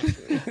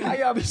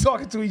be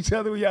talking to each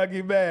other when y'all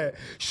get mad?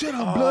 Shut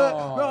up,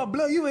 blood. No,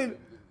 blood, you in.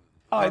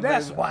 Oh, My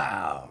that's baby-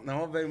 wild.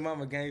 No, my baby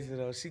mama gangster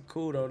though. She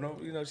cool though. No,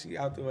 you know, she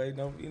out the way.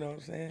 No, you know what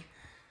I'm saying?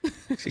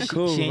 She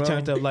cool, She ain't bro.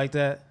 turned up like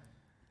that.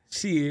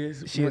 She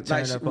is. She'll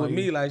turn up on with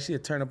me, you. like she'll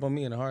turn up on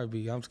me in a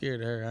heartbeat. I'm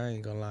scared of her. I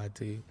ain't gonna lie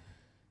to you.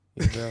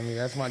 You feel me?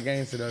 That's my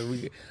gangster though.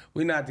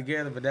 We not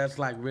together, but that's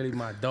like really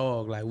my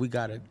dog. Like we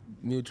got a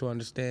mutual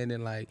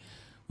understanding. Like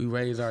we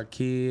raise our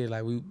kid.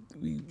 Like we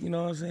you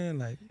know what I'm saying?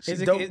 Like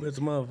she's dope as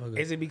a motherfucker.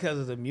 Is it because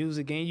of the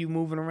music and you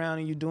moving around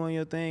and you doing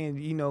your thing?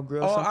 And you know,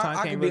 girls Oh, sometimes I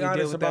can't can really be honest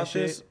deal with about that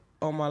this shit.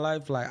 on my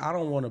life. Like I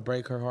don't want to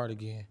break her heart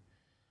again.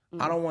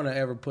 I don't want to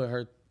ever put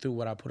her through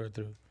what I put her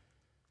through.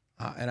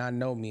 And I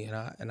know me, and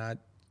I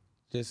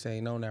just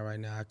ain't on that right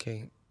now. I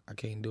can't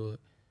do it.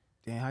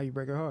 Damn, how you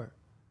break her heart?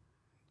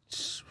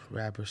 Just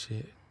rapper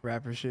shit.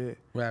 Rapper shit.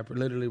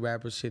 Literally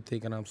rapper shit.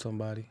 Thinking I'm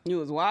somebody. You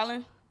was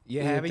wildin'?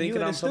 Yeah, having you in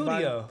the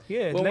studio.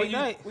 Yeah, well, late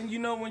night. When you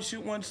know when she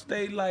once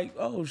they like,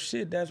 oh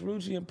shit, that's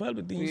Rucci in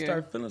public, then you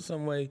start feeling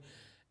some way,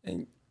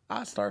 and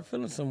I start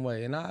feeling some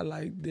way, and I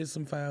like did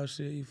some foul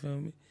shit. You feel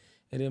me?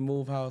 And then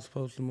move how it's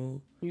supposed to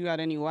move. You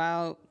got any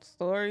wild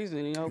stories,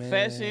 any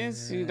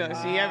confessions? She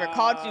ever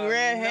caught you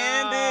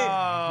red-handed?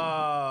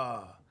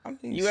 Nah. I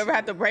mean, You ever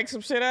had to break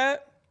some shit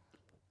up?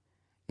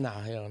 Nah,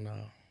 hell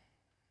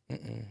no.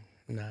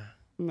 Nah.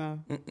 No.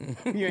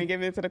 You ain't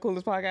giving it to the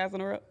coolest podcast in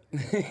the world?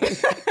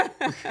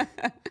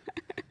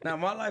 Now,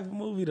 my life a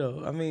movie,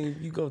 though. I mean,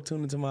 you go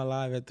tune into my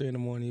live at 3 in the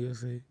morning, you'll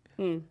see.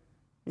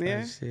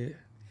 Yeah. Shit.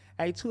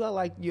 Hey, too, I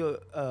like your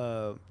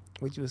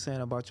what you were saying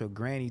about your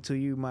granny too.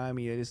 You remind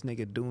me of this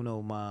nigga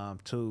Duno mom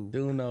too.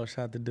 Duno,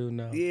 shout out to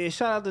Duno. Yeah,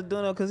 shout out to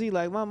Duno because he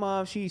like my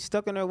mom. She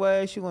stuck in her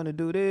way. She want to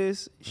do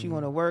this. She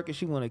want to work and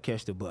she want to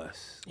catch the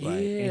bus. Like,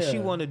 and she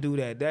want to do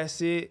that. That's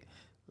it.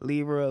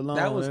 Leave her alone.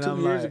 That was and 2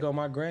 I'm years like, ago.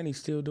 My granny's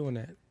still doing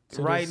that.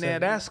 To right this now,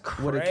 second. that's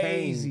With a cane.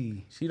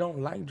 crazy. She don't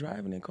like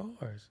driving in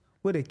cars.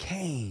 With a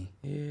cane.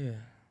 Yeah.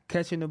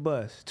 Catching the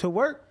bus. To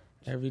work?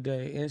 Every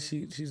day. And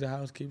she's a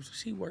housekeeper. So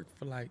she worked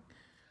for like,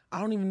 I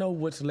don't even know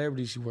what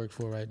celebrity she worked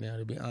for right now,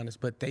 to be honest.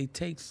 But they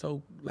take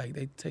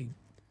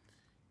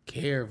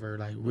care of her,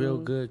 like real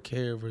good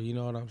care of her. You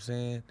know what I'm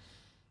saying?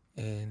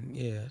 And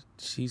yeah,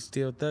 she's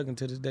still thugging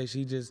to this day.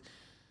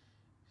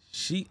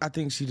 I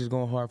think she just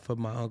going hard for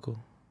my uncle.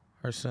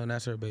 Her son,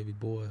 that's her baby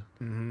boy.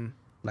 Mm-hmm.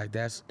 Like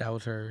that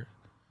was her.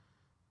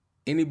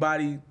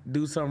 Anybody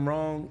do something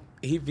wrong,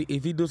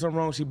 if he do something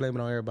wrong, she blame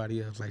it on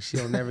everybody else. Like she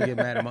don't never get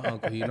mad at my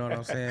uncle. You know what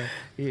I'm saying?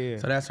 Yeah.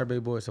 So that's her baby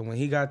boy. So when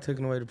he got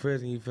taken away to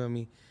prison, you feel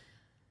me?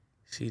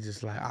 She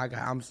just like I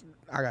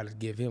got to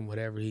give him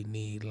whatever he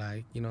need.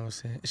 Like you know what I'm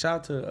saying? Shout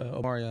out to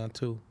Omarion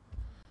too.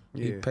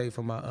 Yeah. He paid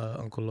for my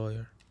uncle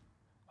lawyer.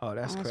 Oh,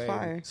 that's crazy.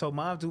 Fire. So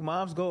do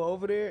moms go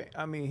over there?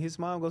 I mean, his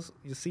mom goes.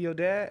 You see your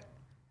dad?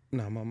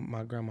 No,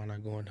 my grandma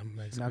not going to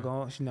Mexico. Not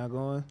going. She's not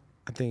going.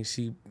 I think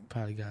she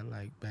probably got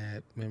like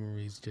bad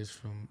memories just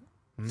from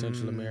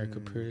Central America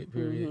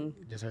period.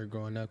 Just her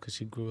growing up because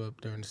she grew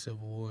up during the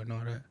Civil War and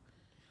all that.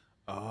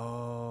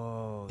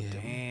 Oh, Yeah.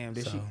 damn.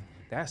 So-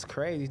 That's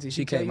crazy. Did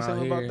She she tell came you out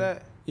something here. about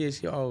that? Yeah,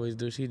 she always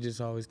do. She just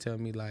always tell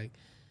me like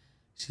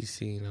she's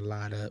seen a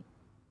lot of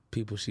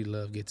people she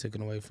loved get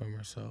taken away from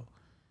her. So,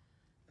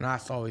 and I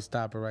always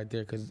stop her right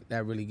there because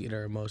that really get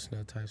her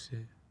emotional type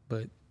shit.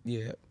 But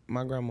yeah,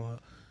 my grandma,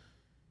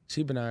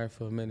 she been out here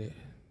for a minute.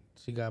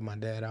 She got my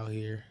dad out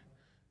here,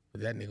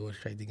 but that nigga went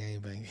straight to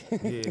gangbang.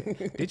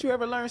 Yeah. Did you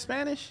ever learn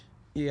Spanish?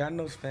 Yeah, I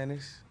know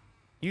Spanish.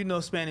 You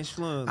know Spanish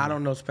fluently. I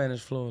don't know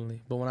Spanish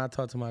fluently, but when I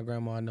talk to my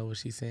grandma, I know what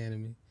she's saying to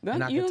me. And I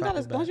Don't you can talk got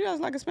it back. don't you guys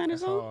like a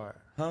Spanish song? Hard.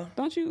 Huh?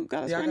 Don't you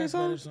got a Yeah, I got Spanish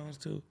song? Spanish songs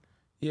too.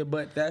 Yeah,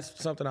 but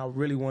that's something I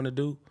really want to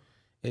do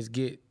is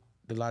get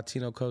the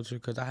Latino culture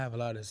because I have a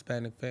lot of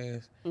Hispanic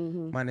fans.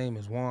 My name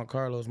is Juan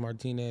Carlos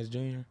Martinez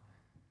Jr.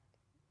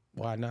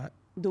 Why not?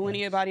 Do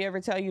anybody ever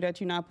tell you that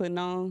you're not putting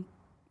on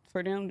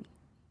for them?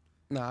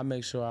 No, I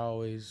make sure I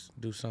always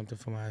do something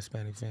for my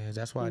Hispanic fans.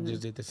 That's why I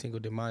just did the Cinco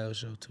de Mayo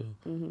show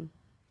too,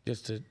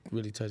 just to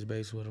really touch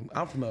base with them.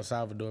 I'm from El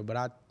Salvador,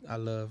 but I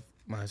love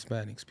my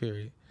Hispanics,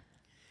 period.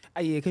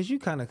 Yeah, because you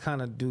kind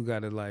of do got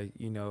to, like,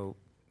 you know,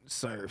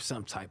 serve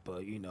some type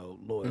of, you know,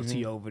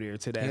 loyalty over there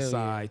to that Hell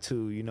side, yeah.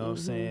 too. You know what I'm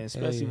saying?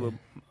 Especially yeah.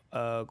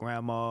 with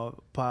grandma,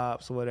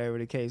 pops, whatever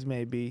the case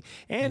may be.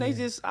 And they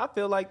just, I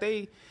feel like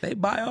they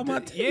buy all my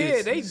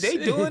tickets. Yeah, they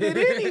doing it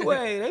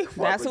anyway. They fuck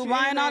That's with who you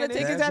buying all the and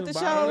tickets That's at the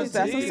who buying all the shows.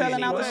 That's who tickets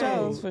selling out the anyway.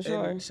 shows for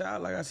sure.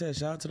 And like I said,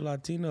 shout out to the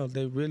Latinos.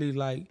 They really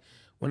like,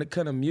 when it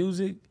comes to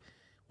music,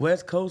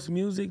 West Coast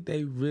music,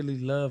 they really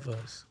love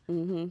us.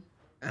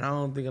 And I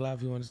don't think a lot of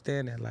people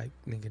understand that. Like,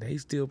 nigga, they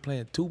still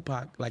playing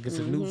Tupac like it's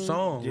a new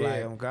song. Yeah,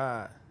 Like, oh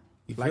God.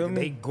 you Like feel me?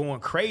 they going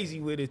crazy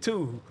with it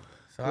too.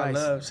 So Like,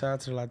 shout out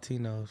to the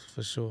Latinos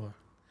for sure.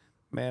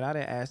 Man, I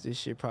didn't ask this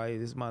shit probably,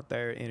 this is my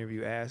third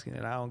interview asking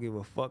it. I don't give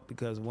a fuck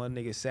because one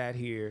nigga sat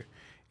here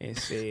and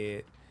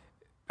said,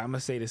 I'm gonna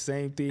say the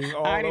same thing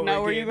all I already over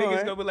know where again. you Niggas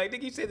going. gonna be like,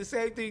 nigga, you said the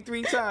same thing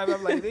 3 times.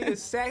 I'm like, nigga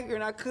sat here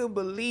and I couldn't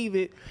believe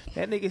it.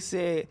 That nigga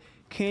said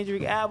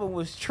Kendrick album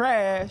was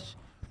trash.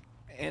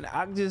 And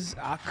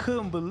I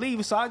couldn't believe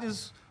it. So I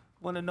just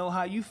want to know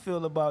how you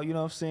feel about, you know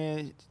what I'm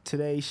saying,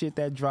 today's shit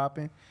that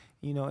dropping,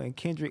 you know, and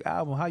Kendrick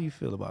album. How you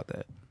feel about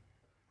that?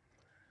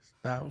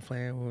 Stop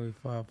playing with me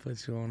before I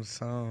put you on the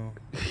song.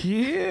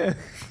 Yeah.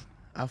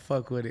 I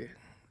fuck with it.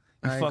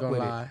 I ain't fuck gonna with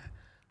lie.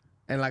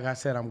 And like I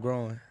said, I'm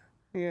growing.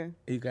 Yeah.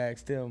 You can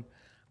ask them.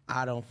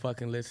 I don't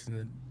fucking listen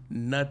to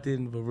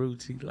nothing but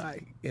Rucci,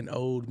 like in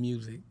old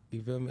music.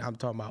 You feel me? I'm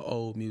talking about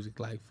old music,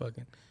 like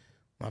fucking.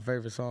 My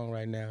favorite song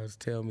right now is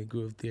 "Tell Me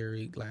Groove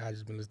Theory." Like I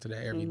just been listening to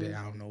that every day.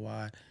 I don't know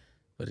why,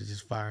 but it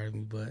just fired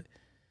me. But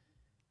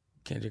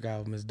Kendrick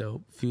album is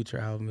dope. Future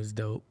album is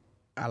dope.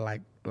 I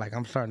like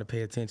I'm starting to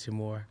pay attention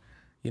more.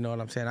 You know what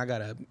I'm saying? I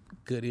got a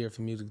good ear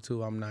for music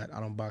too. I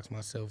don't box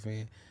myself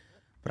in,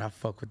 but I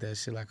fuck with that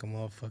shit like a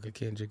motherfucker.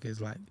 Kendrick is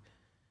like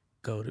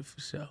goated for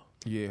sure.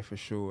 Yeah, for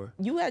sure.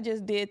 You had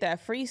just did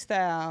that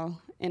freestyle,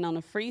 and on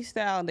the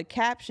freestyle, the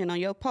caption on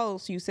your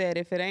post, you said,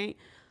 if it ain't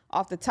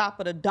off the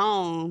top of the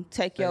dome,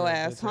 take your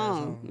ass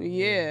home.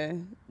 Yeah.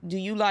 Do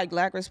you like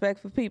lack respect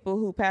for people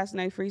who passing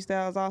their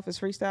freestyles off as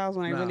freestyles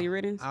when they really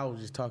written? I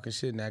was just talking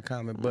shit in that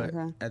comment, but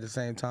at the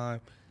same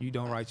time, you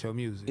don't write your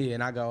music. Yeah,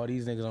 and I got all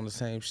these niggas on the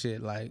same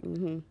shit. Like,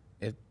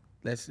 if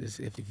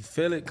you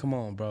feel it, come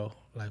on, bro.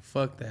 Like,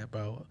 fuck that,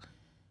 bro.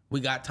 We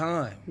got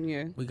time.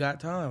 Yeah. We got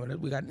time.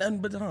 We got nothing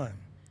but time.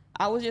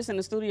 I was just in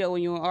the studio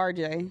when you and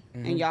RJ,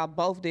 and y'all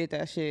both did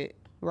that shit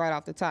right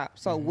off the top.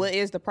 So what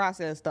is the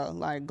process, though?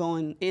 Like,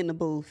 going in the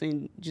booth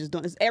and just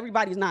doing...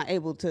 Everybody's not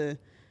able to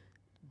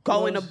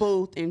go in the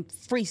booth and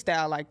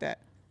freestyle like that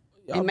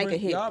and make a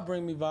hit. Y'all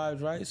bring me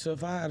vibes, right? So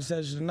if I have a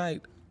session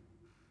tonight,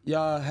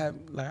 y'all have...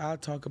 Like, I'll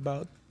talk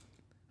about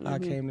how I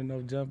came to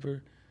No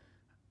Jumper,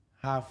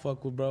 how I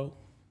fuck with bro,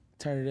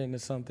 turn it into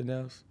something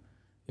else.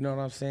 You know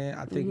what I'm saying?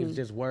 I think it's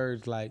just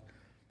words, like...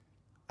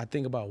 I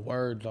think about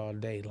words all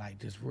day, like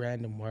just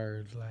random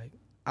words. Like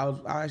I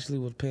actually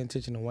was paying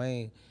attention to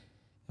Wayne,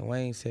 and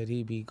Wayne said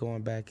he'd be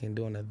going back and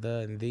doing the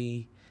and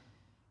the,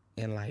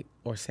 and like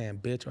or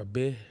saying bitch or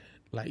bitch,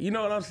 like you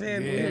know what I'm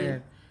saying? Yeah.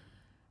 And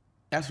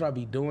that's what I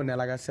be doing. That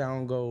like I said, I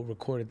don't go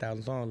record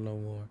 1,000 songs no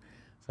more.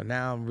 So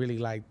now I'm really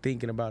like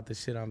thinking about the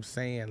shit I'm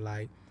saying.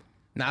 Like,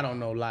 and I don't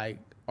know like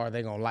are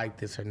they gonna like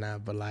this or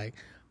not, but like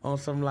on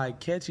some like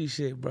catchy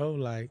shit, bro.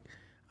 Like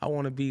I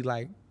want to be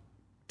like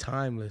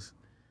timeless.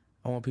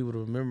 I want people to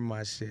remember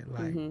my shit.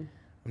 Like, I'm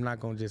not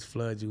going to just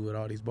flood you with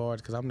all these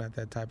bars because I'm not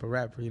that type of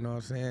rapper, you know what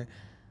I'm saying?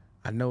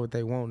 I know what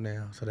they want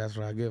now, so that's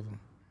what I give them.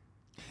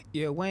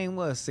 Yeah, Wayne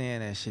was saying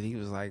that shit. He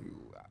was like,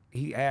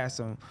 he asked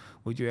him,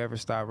 would you ever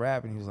stop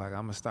rapping? He was like,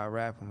 I'm going to stop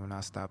rapping when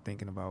I stop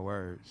thinking about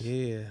words.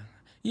 Yeah.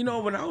 You know,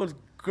 when I was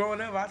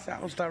growing up, I said I'm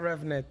going to start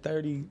rapping at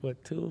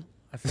 2?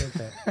 I said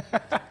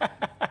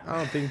that. I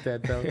don't think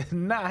that, though.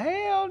 Nah,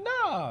 hell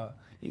no.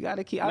 You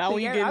gotta keep. Now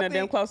when you getting that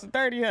damn close to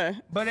 30, huh?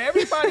 But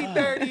everybody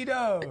 30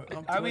 though.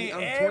 I'm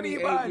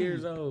 28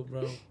 years old,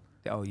 bro.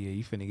 Oh yeah,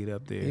 you finna get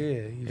up there.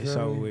 Yeah, it's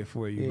over with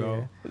for you,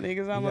 bro.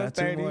 Niggas almost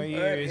 30. 2 more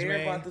years,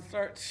 man. About to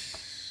start.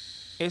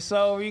 It's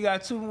over. You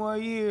got 2 more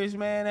years,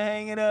 man, to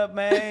hang it up,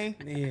 man.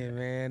 Yeah,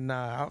 man.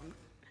 Nah,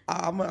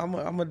 I'm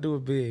gonna do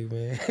it big,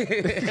 man.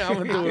 I'm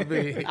gonna do it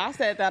big. I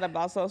said that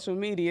about social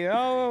media.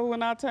 Oh,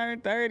 when I turn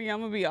 30, I'm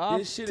gonna be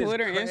off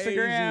Twitter,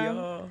 Instagram.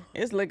 Y'all.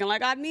 It's looking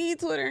like I need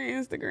Twitter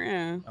and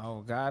Instagram.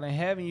 Oh, God in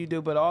heaven you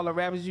do, but all the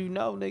rappers you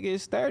know, nigga,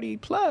 is 30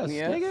 plus,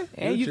 nigga.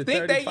 And you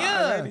think they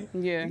young.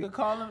 Yeah. You could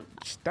call them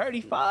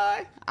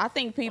 35. I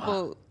think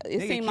people,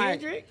 it seems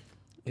like...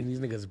 And these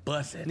niggas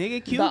busting.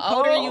 Nigga, cute. The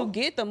older you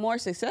get, the more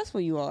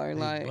successful you are.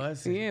 Like,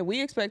 bussin'. yeah,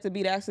 we expect to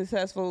be that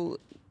successful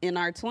in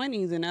our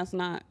 20s, and that's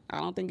not, I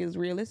don't think it's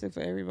realistic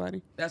for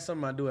everybody. That's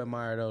something I do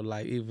admire though,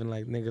 like even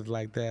like niggas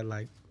like that,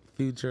 like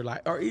Future,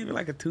 like or even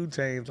like a 2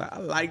 Chainz. Like I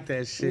like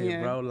that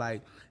shit, bro.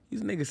 Like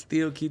these niggas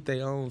still keep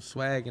their own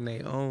swag and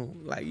their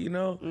own, like, you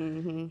know?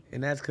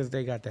 And that's because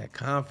they got that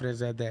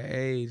confidence at that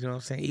age, you know what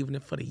I'm saying? Even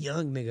if for the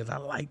young niggas, I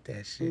like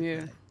that shit. Yeah.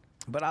 Like,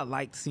 but I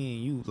like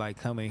seeing you like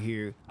coming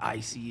here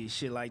icy and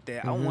shit like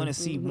that. I want to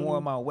see more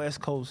of my West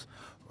Coast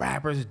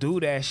rappers do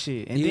that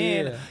shit. And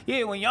then,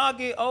 when y'all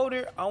get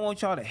older, I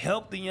want y'all to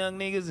help the young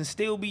niggas and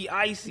still be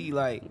icy,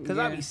 like, because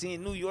I be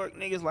seeing New York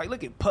niggas, like,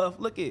 look at Puff,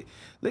 look at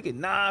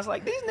Nas,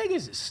 like, these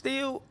niggas is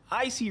still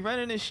icy,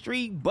 running the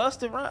street,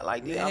 busting run,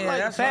 like, I'm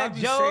like Fat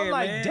Joe, saying, I'm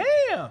like, man.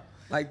 damn.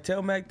 Like,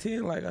 tell Mac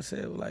 10, like I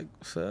said, like,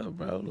 what's up,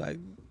 bro? Like,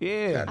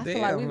 yeah. I feel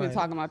like we've been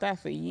talking about that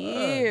for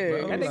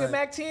years. That nigga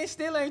Mac 10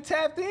 still ain't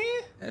tapped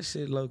in? That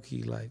shit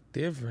low-key, like,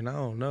 different, I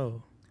don't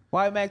know.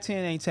 Why Mac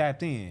 10 ain't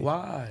tapped in?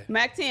 Why?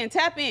 Mac 10,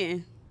 tap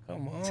in.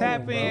 Come on,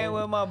 tap bro. in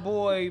with my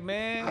boy,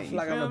 man. I feel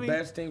like I'm the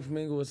best thing from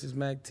Inglewood since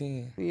Mac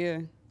 10.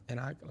 Yeah.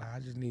 And I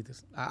just need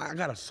this. I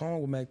got a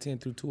song with Mac 10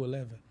 through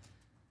 211.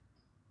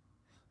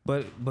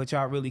 But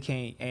y'all really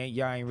can't, and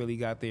y'all ain't really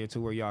got there to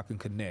where y'all can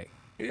connect.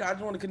 Yeah, I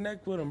just want to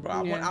connect with him, bro.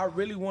 I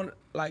really want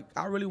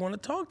to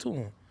talk to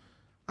him.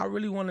 I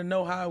really want to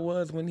know how it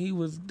was when he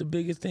was the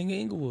biggest thing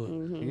in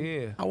Inglewood.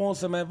 Yeah. I want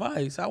some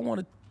advice.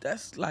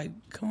 That's like,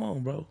 come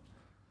on, bro.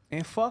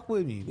 And fuck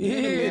with me. Be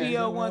in the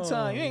video one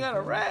time. You ain't got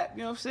to rap. You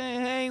know what I'm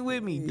saying? Hang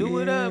with me. Do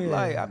it up.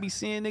 Like, I be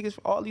seeing niggas,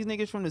 all these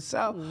niggas from the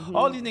South.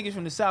 All these niggas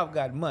from the South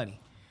got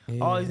money.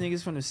 All these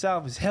niggas from the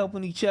South is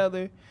helping each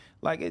other.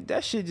 Like,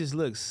 that shit just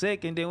looks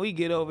sick. And then we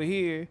get over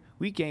here,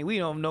 we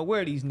don't know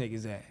where these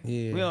niggas at.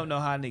 Yeah. We don't know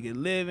how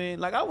niggas living.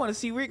 Like, I want to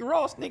see Rick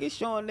Ross niggas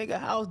showing nigga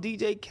house,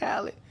 DJ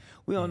Khaled.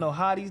 We don't know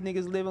how these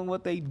niggas living,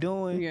 what they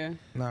doing. Yeah.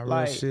 Not real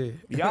Like, shit.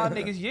 y'all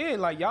niggas,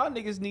 like y'all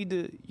niggas need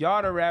to,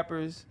 y'all the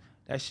rappers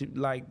that should,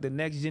 like the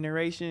next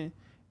generation,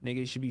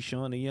 niggas should be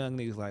showing the young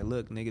niggas like,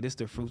 look, nigga, this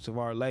the fruits of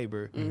our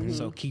labor,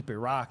 so keep it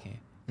rocking.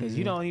 Cause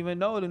you don't even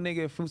know the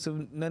nigga fruits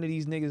of none of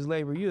these niggas'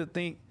 labor. You'd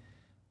think,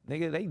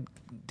 nigga, they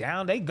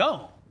down, they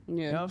gone. Yeah.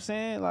 You know what I'm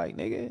saying? Like,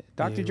 nigga,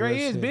 Dr. Yeah, Dre real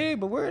is shit. big,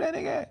 but where that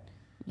nigga at?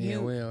 Yeah,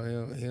 well,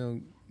 he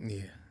don't,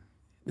 yeah.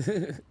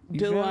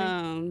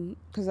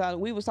 Because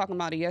we was talking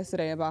about it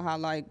yesterday about how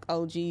like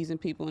OGs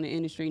and people in the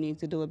industry need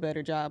to do a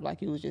better job,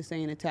 like you was just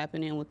saying, and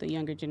tapping in with the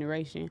younger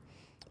generation.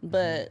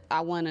 But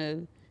I want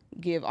to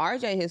give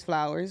RJ his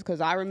flowers,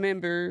 because I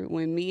remember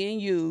when me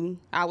and you,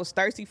 I was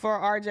thirsty for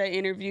an RJ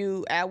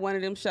interview at one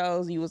of them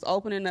shows. You was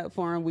opening up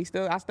for him.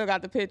 I still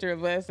got the picture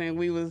of us, and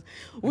we was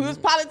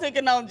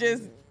politicking on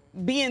just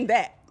being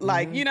that.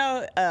 Like, you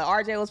know,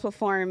 RJ was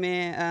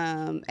performing,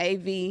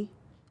 AV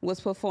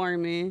was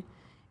performing,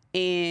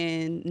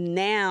 and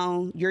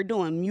now you're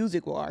doing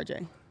music with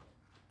RJ.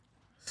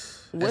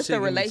 What's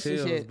the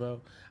relationship? Chills,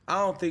 bro. I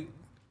don't think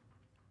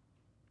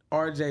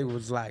RJ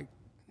was like,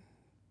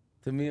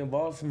 to me and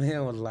Boss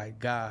Man was like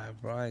God,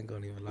 bro. I ain't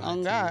gonna even lie.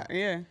 Oh God,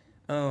 yeah.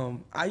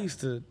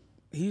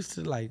 He used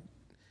to like,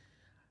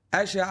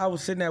 actually I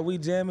was sitting at We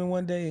Jamming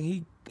one day and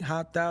he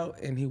hopped out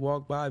and he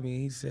walked by me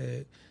and he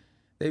said,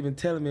 they've been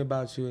telling me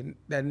about you, and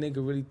that nigga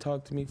really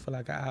talked to me for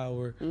like an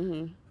hour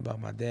about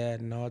my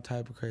dad and all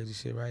type of crazy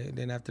shit, right? And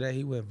then after that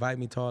he would invite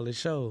me to all his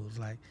shows.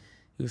 Like,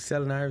 he was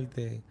selling out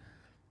everything.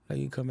 Like,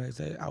 you come back and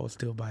say, I would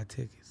still buy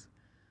tickets.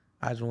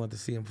 I just wanted to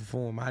see him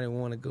perform. I didn't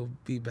want to go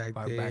be back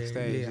there.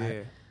 Backstage,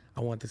 yeah.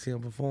 I wanted to see him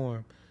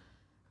perform.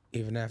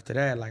 Even after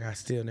that, like, I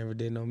still never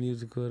did no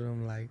music with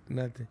him, like,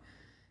 nothing.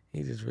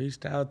 He just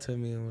reached out to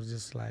me and was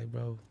just like,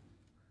 bro,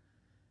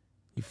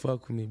 you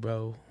fuck with me,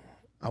 bro.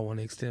 I want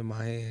to extend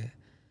my hand.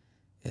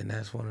 And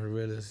that's one of the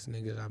realest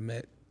niggas I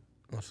met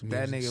on some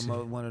music. That nigga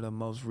shit. one of the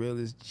most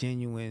realest,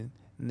 genuine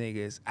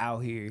niggas out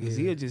here. Because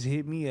he'll just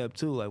hit me up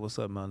too, like, what's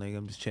up, my nigga?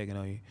 I'm just checking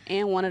on you.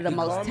 And one of the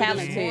most Called me this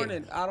talented.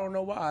 morning. I don't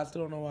know why. I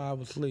still don't know why I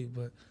was asleep,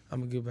 but I'm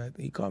gonna get back.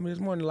 He called me this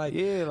morning, like,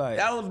 Yeah, like-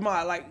 that was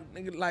my, like,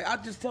 nigga, like, I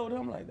just told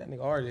him, like, that nigga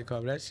RJ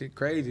called me. That shit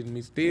crazy to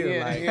me still.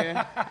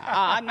 Like,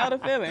 I know the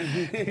feeling.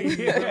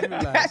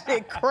 That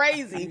shit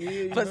crazy.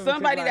 you For know,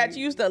 somebody like- that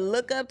you used to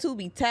look up to,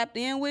 be tapped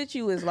in with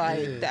you, is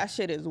like, that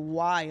shit is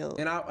wild.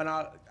 And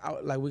I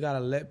like, we gotta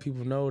let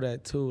people know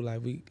that too.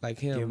 Like, we, like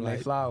him, Give him like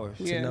their flowers.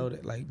 to Yeah. know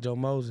that, like Joe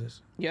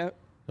Moses. Yep.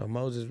 Joe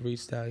Moses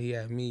reached out. He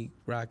had me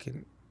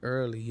rocking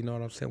early. You know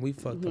what I'm saying? We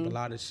fucked up a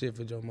lot of shit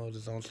for Joe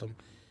Moses on some.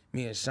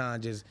 Me and Sean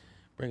just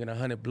bringing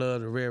 100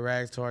 Blood or Red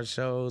Rags to our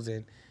shows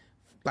and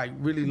like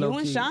really low You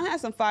and key. Sean had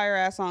some fire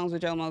ass songs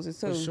with Joe Moses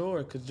too. For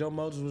sure, because Joe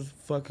Moses was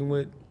fucking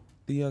with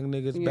the young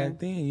niggas Yeah. back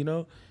then, you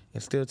know?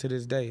 And still to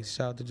this day,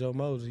 shout out to Joe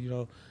Moses, you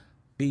know?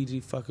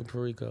 BG fucking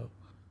Perico.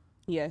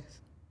 Yes.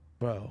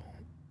 Bro,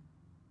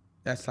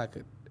 that's like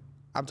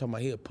I'm talking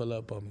about he'll pull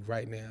up on me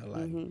right now,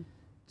 like,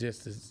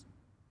 just to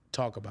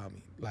talk about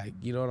me. Like,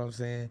 you know what I'm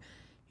saying?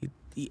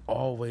 He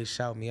always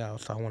shout me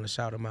out, so I want to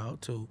shout him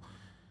out too.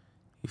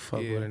 He fuck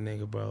with a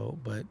nigga, bro.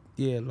 But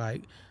yeah,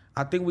 like,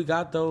 I think we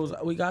got those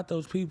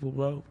people,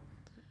 bro.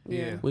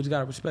 Yeah. We just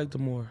gotta respect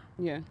them more.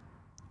 Yeah.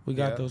 We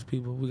got Yeah. those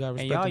people. We gotta And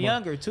respect y'all them more.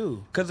 younger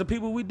too. Cause the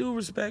people we do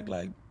respect,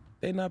 like,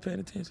 they not paying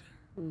attention.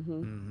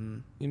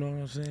 You know what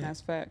I'm saying? That's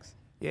facts.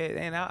 Yeah,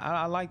 and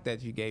I like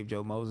that you gave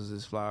Joe Moses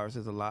his flowers.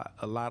 There's a lot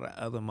of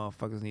other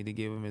motherfuckers need to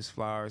give him his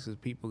flowers, because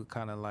people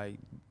kind of like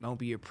don't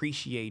be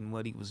appreciating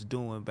what he was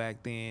doing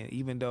back then,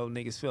 even though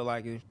niggas feel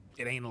like it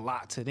ain't a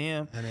lot to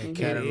them. And that It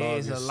catalog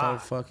is is a so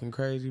lot. fucking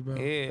crazy, bro.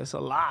 Yeah, it's a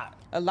lot.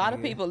 A lot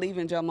of people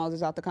leaving Joe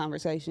Moses out the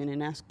conversation,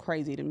 and that's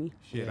crazy to me.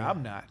 Shit,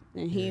 I'm not.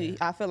 And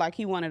I feel like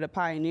he one of the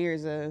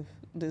pioneers of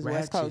this West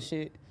Ratchet. Coast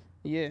shit.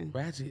 Yeah.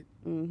 Ratchet.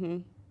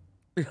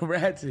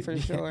 Ratchet. For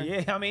sure.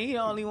 Yeah, I mean, he the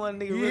only one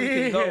nigga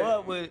really could go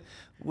up with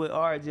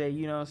RJ,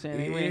 you know what I'm saying?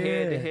 He went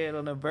head to head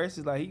on the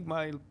verses. Like, he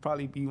might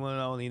probably be one of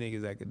the only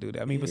niggas that could do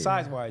that. I mean,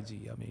 besides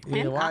YG, I mean.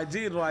 Yeah, YG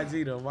is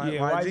YG though. YG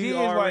is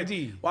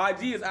already- YG.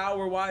 YG is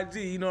our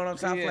YG. You know what I'm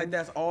saying? I feel Yeah. like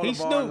that's all He's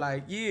of our, Snoop.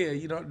 like, yeah,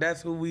 you know,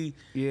 that's who we.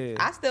 Yeah.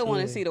 I still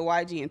want to see the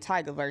YG and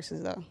Tyga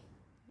verses though.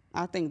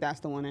 I think that's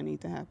the one that need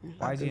to happen.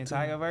 YG and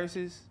Tiger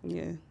verses?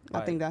 Yeah. I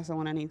Like- think that's the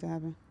one that need to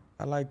happen.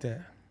 I like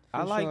that.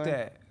 I like sure.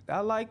 that. I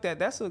like that.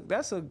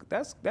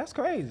 That's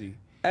crazy.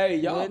 Hey,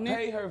 y'all Wouldn't it?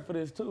 pay her for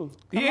this too.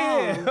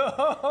 Yeah.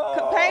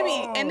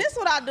 Baby, and this is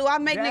what I do. I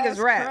make That's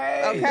niggas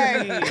rap.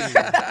 crazy.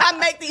 Okay. I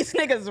make these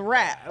niggas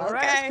rap. Okay.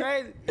 That's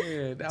crazy.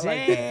 Yeah, I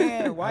like Damn,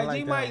 that. I YG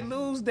like might that.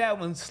 lose that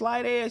one.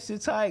 Slight edge to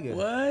Tiger.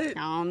 What? I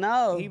don't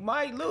know. He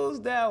might lose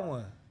that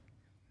one.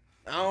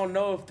 I don't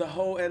know if the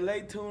whole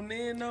LA tuned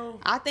in though.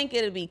 I think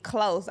it'll be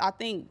close. I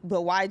think, but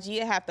YG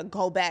will have to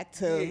go back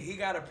to. He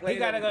gotta play. He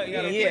gotta them.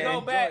 go. Yeah.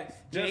 Go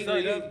back. Just Yeah,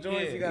 for those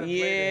joints, he gotta play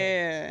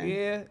Yeah.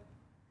 Yeah.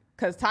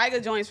 Because Tiger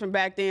joints from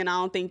back then, I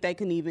don't think they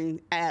can even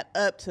add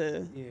up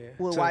to Yeah.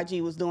 what So- YG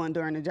was doing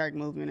during the jerk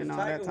movement and them.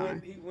 all that Tiger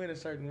time. he went a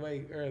certain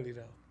way early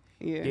though.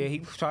 Yeah. Yeah, he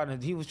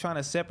was trying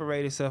to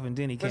separate himself, and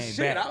then he came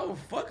back. I was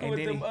fucking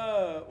with them.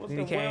 What's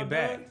the came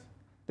back. Well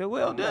The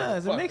Well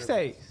Done's, the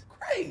mixtapes.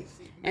 Crazy.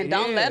 And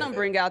don't let them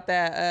bring out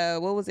that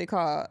what was it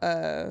called?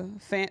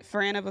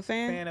 Fan of a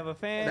fan. Fan of a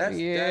fan. That's,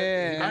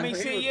 Yeah. that, I mean,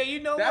 see, yeah, you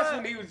know that's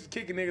what? when he was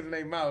kicking niggas in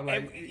their mouth.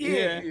 Like,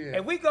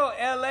 If we go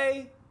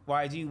L.A.,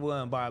 YG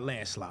won by a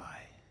landslide.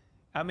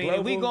 I mean,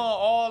 if we Global. going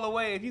all the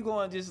way, if you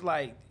going just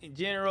like in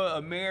general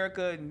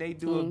America and they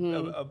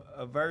do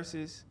a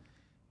versus,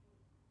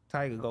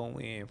 Tiger gonna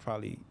win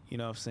probably. You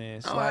know what I'm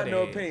saying? I don't have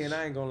no Edge. opinion.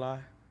 I ain't gonna lie.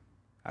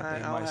 I think I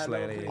don't might have slide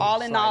no Edge. opinion.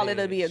 All in Slide all, Edge.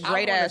 it'll be a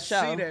great ass show.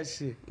 I wanna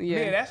see that shit.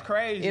 Yeah, that's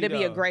crazy. It'll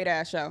be a though. great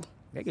ass show.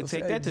 They could So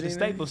take say that to the Gina.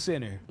 Staples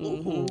Center.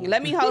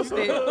 Let me host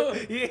it.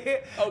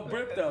 Yeah. Oh,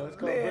 Bripto. It's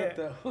called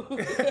Yeah.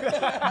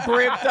 Bripto.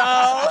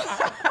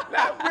 Bripto.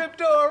 Not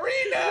Crypto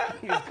Arena.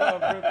 It's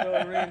called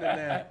Bripto Arena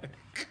now.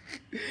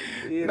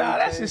 Yeah, Nah, they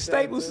that's changed just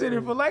Staples that Center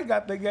too. for like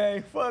got the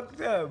game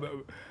fucked up.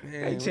 Man,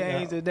 They we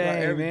changed the got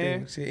name, everything.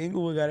 man. Shit,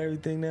 Inglewood got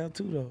everything now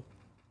too, though.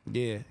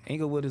 Yeah,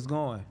 Inglewood is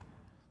going.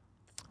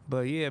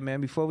 But yeah,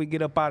 man, before we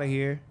get up out of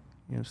here, you know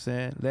what I'm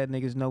saying? Let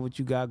niggas know what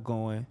you got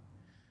going.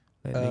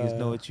 Let niggas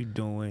know what you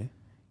doing.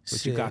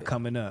 What you got shit.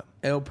 coming up.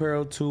 El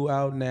Perro 2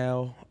 out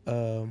now.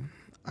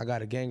 I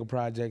got a gang of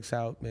projects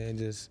out, man.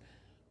 Just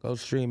go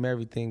stream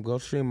everything. Go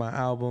stream my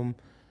album.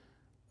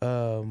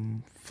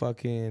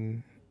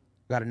 Fucking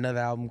got another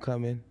album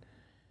coming.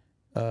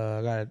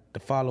 I got the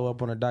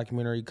follow-up on a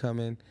documentary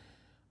coming.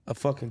 A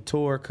fucking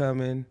tour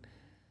coming.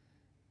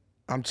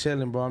 I'm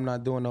chilling, bro. I'm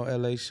not doing no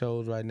LA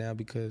shows right now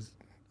because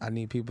I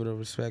need people to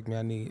respect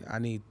me. I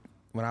need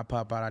when I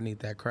pop out, I need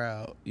that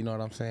crowd. You know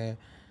what I'm saying?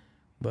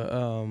 But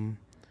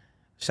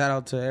shout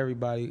out to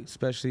everybody,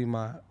 especially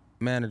my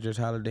managers,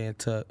 Holiday and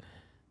Tuck.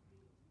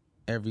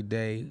 Every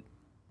day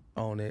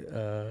on it.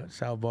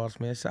 Shout out Boss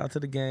Man. Shout out to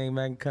the gang,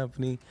 Mac and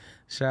Company.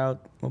 Shout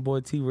out my boy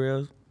T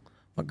Rails,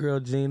 my girl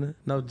Gina,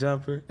 No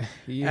Jumper.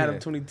 Yeah. Adam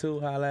 22,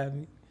 holla at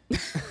me. You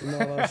know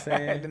what I'm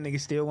saying? The nigga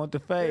still want the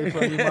fade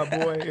from you, my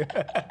boy.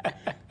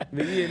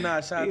 But yeah,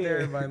 nah, shout out to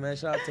everybody, man.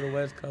 Shout out to the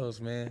West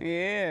Coast, man.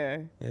 Yeah.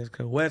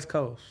 West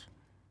Coast.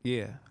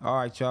 Yeah. All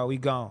right, y'all. We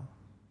gone.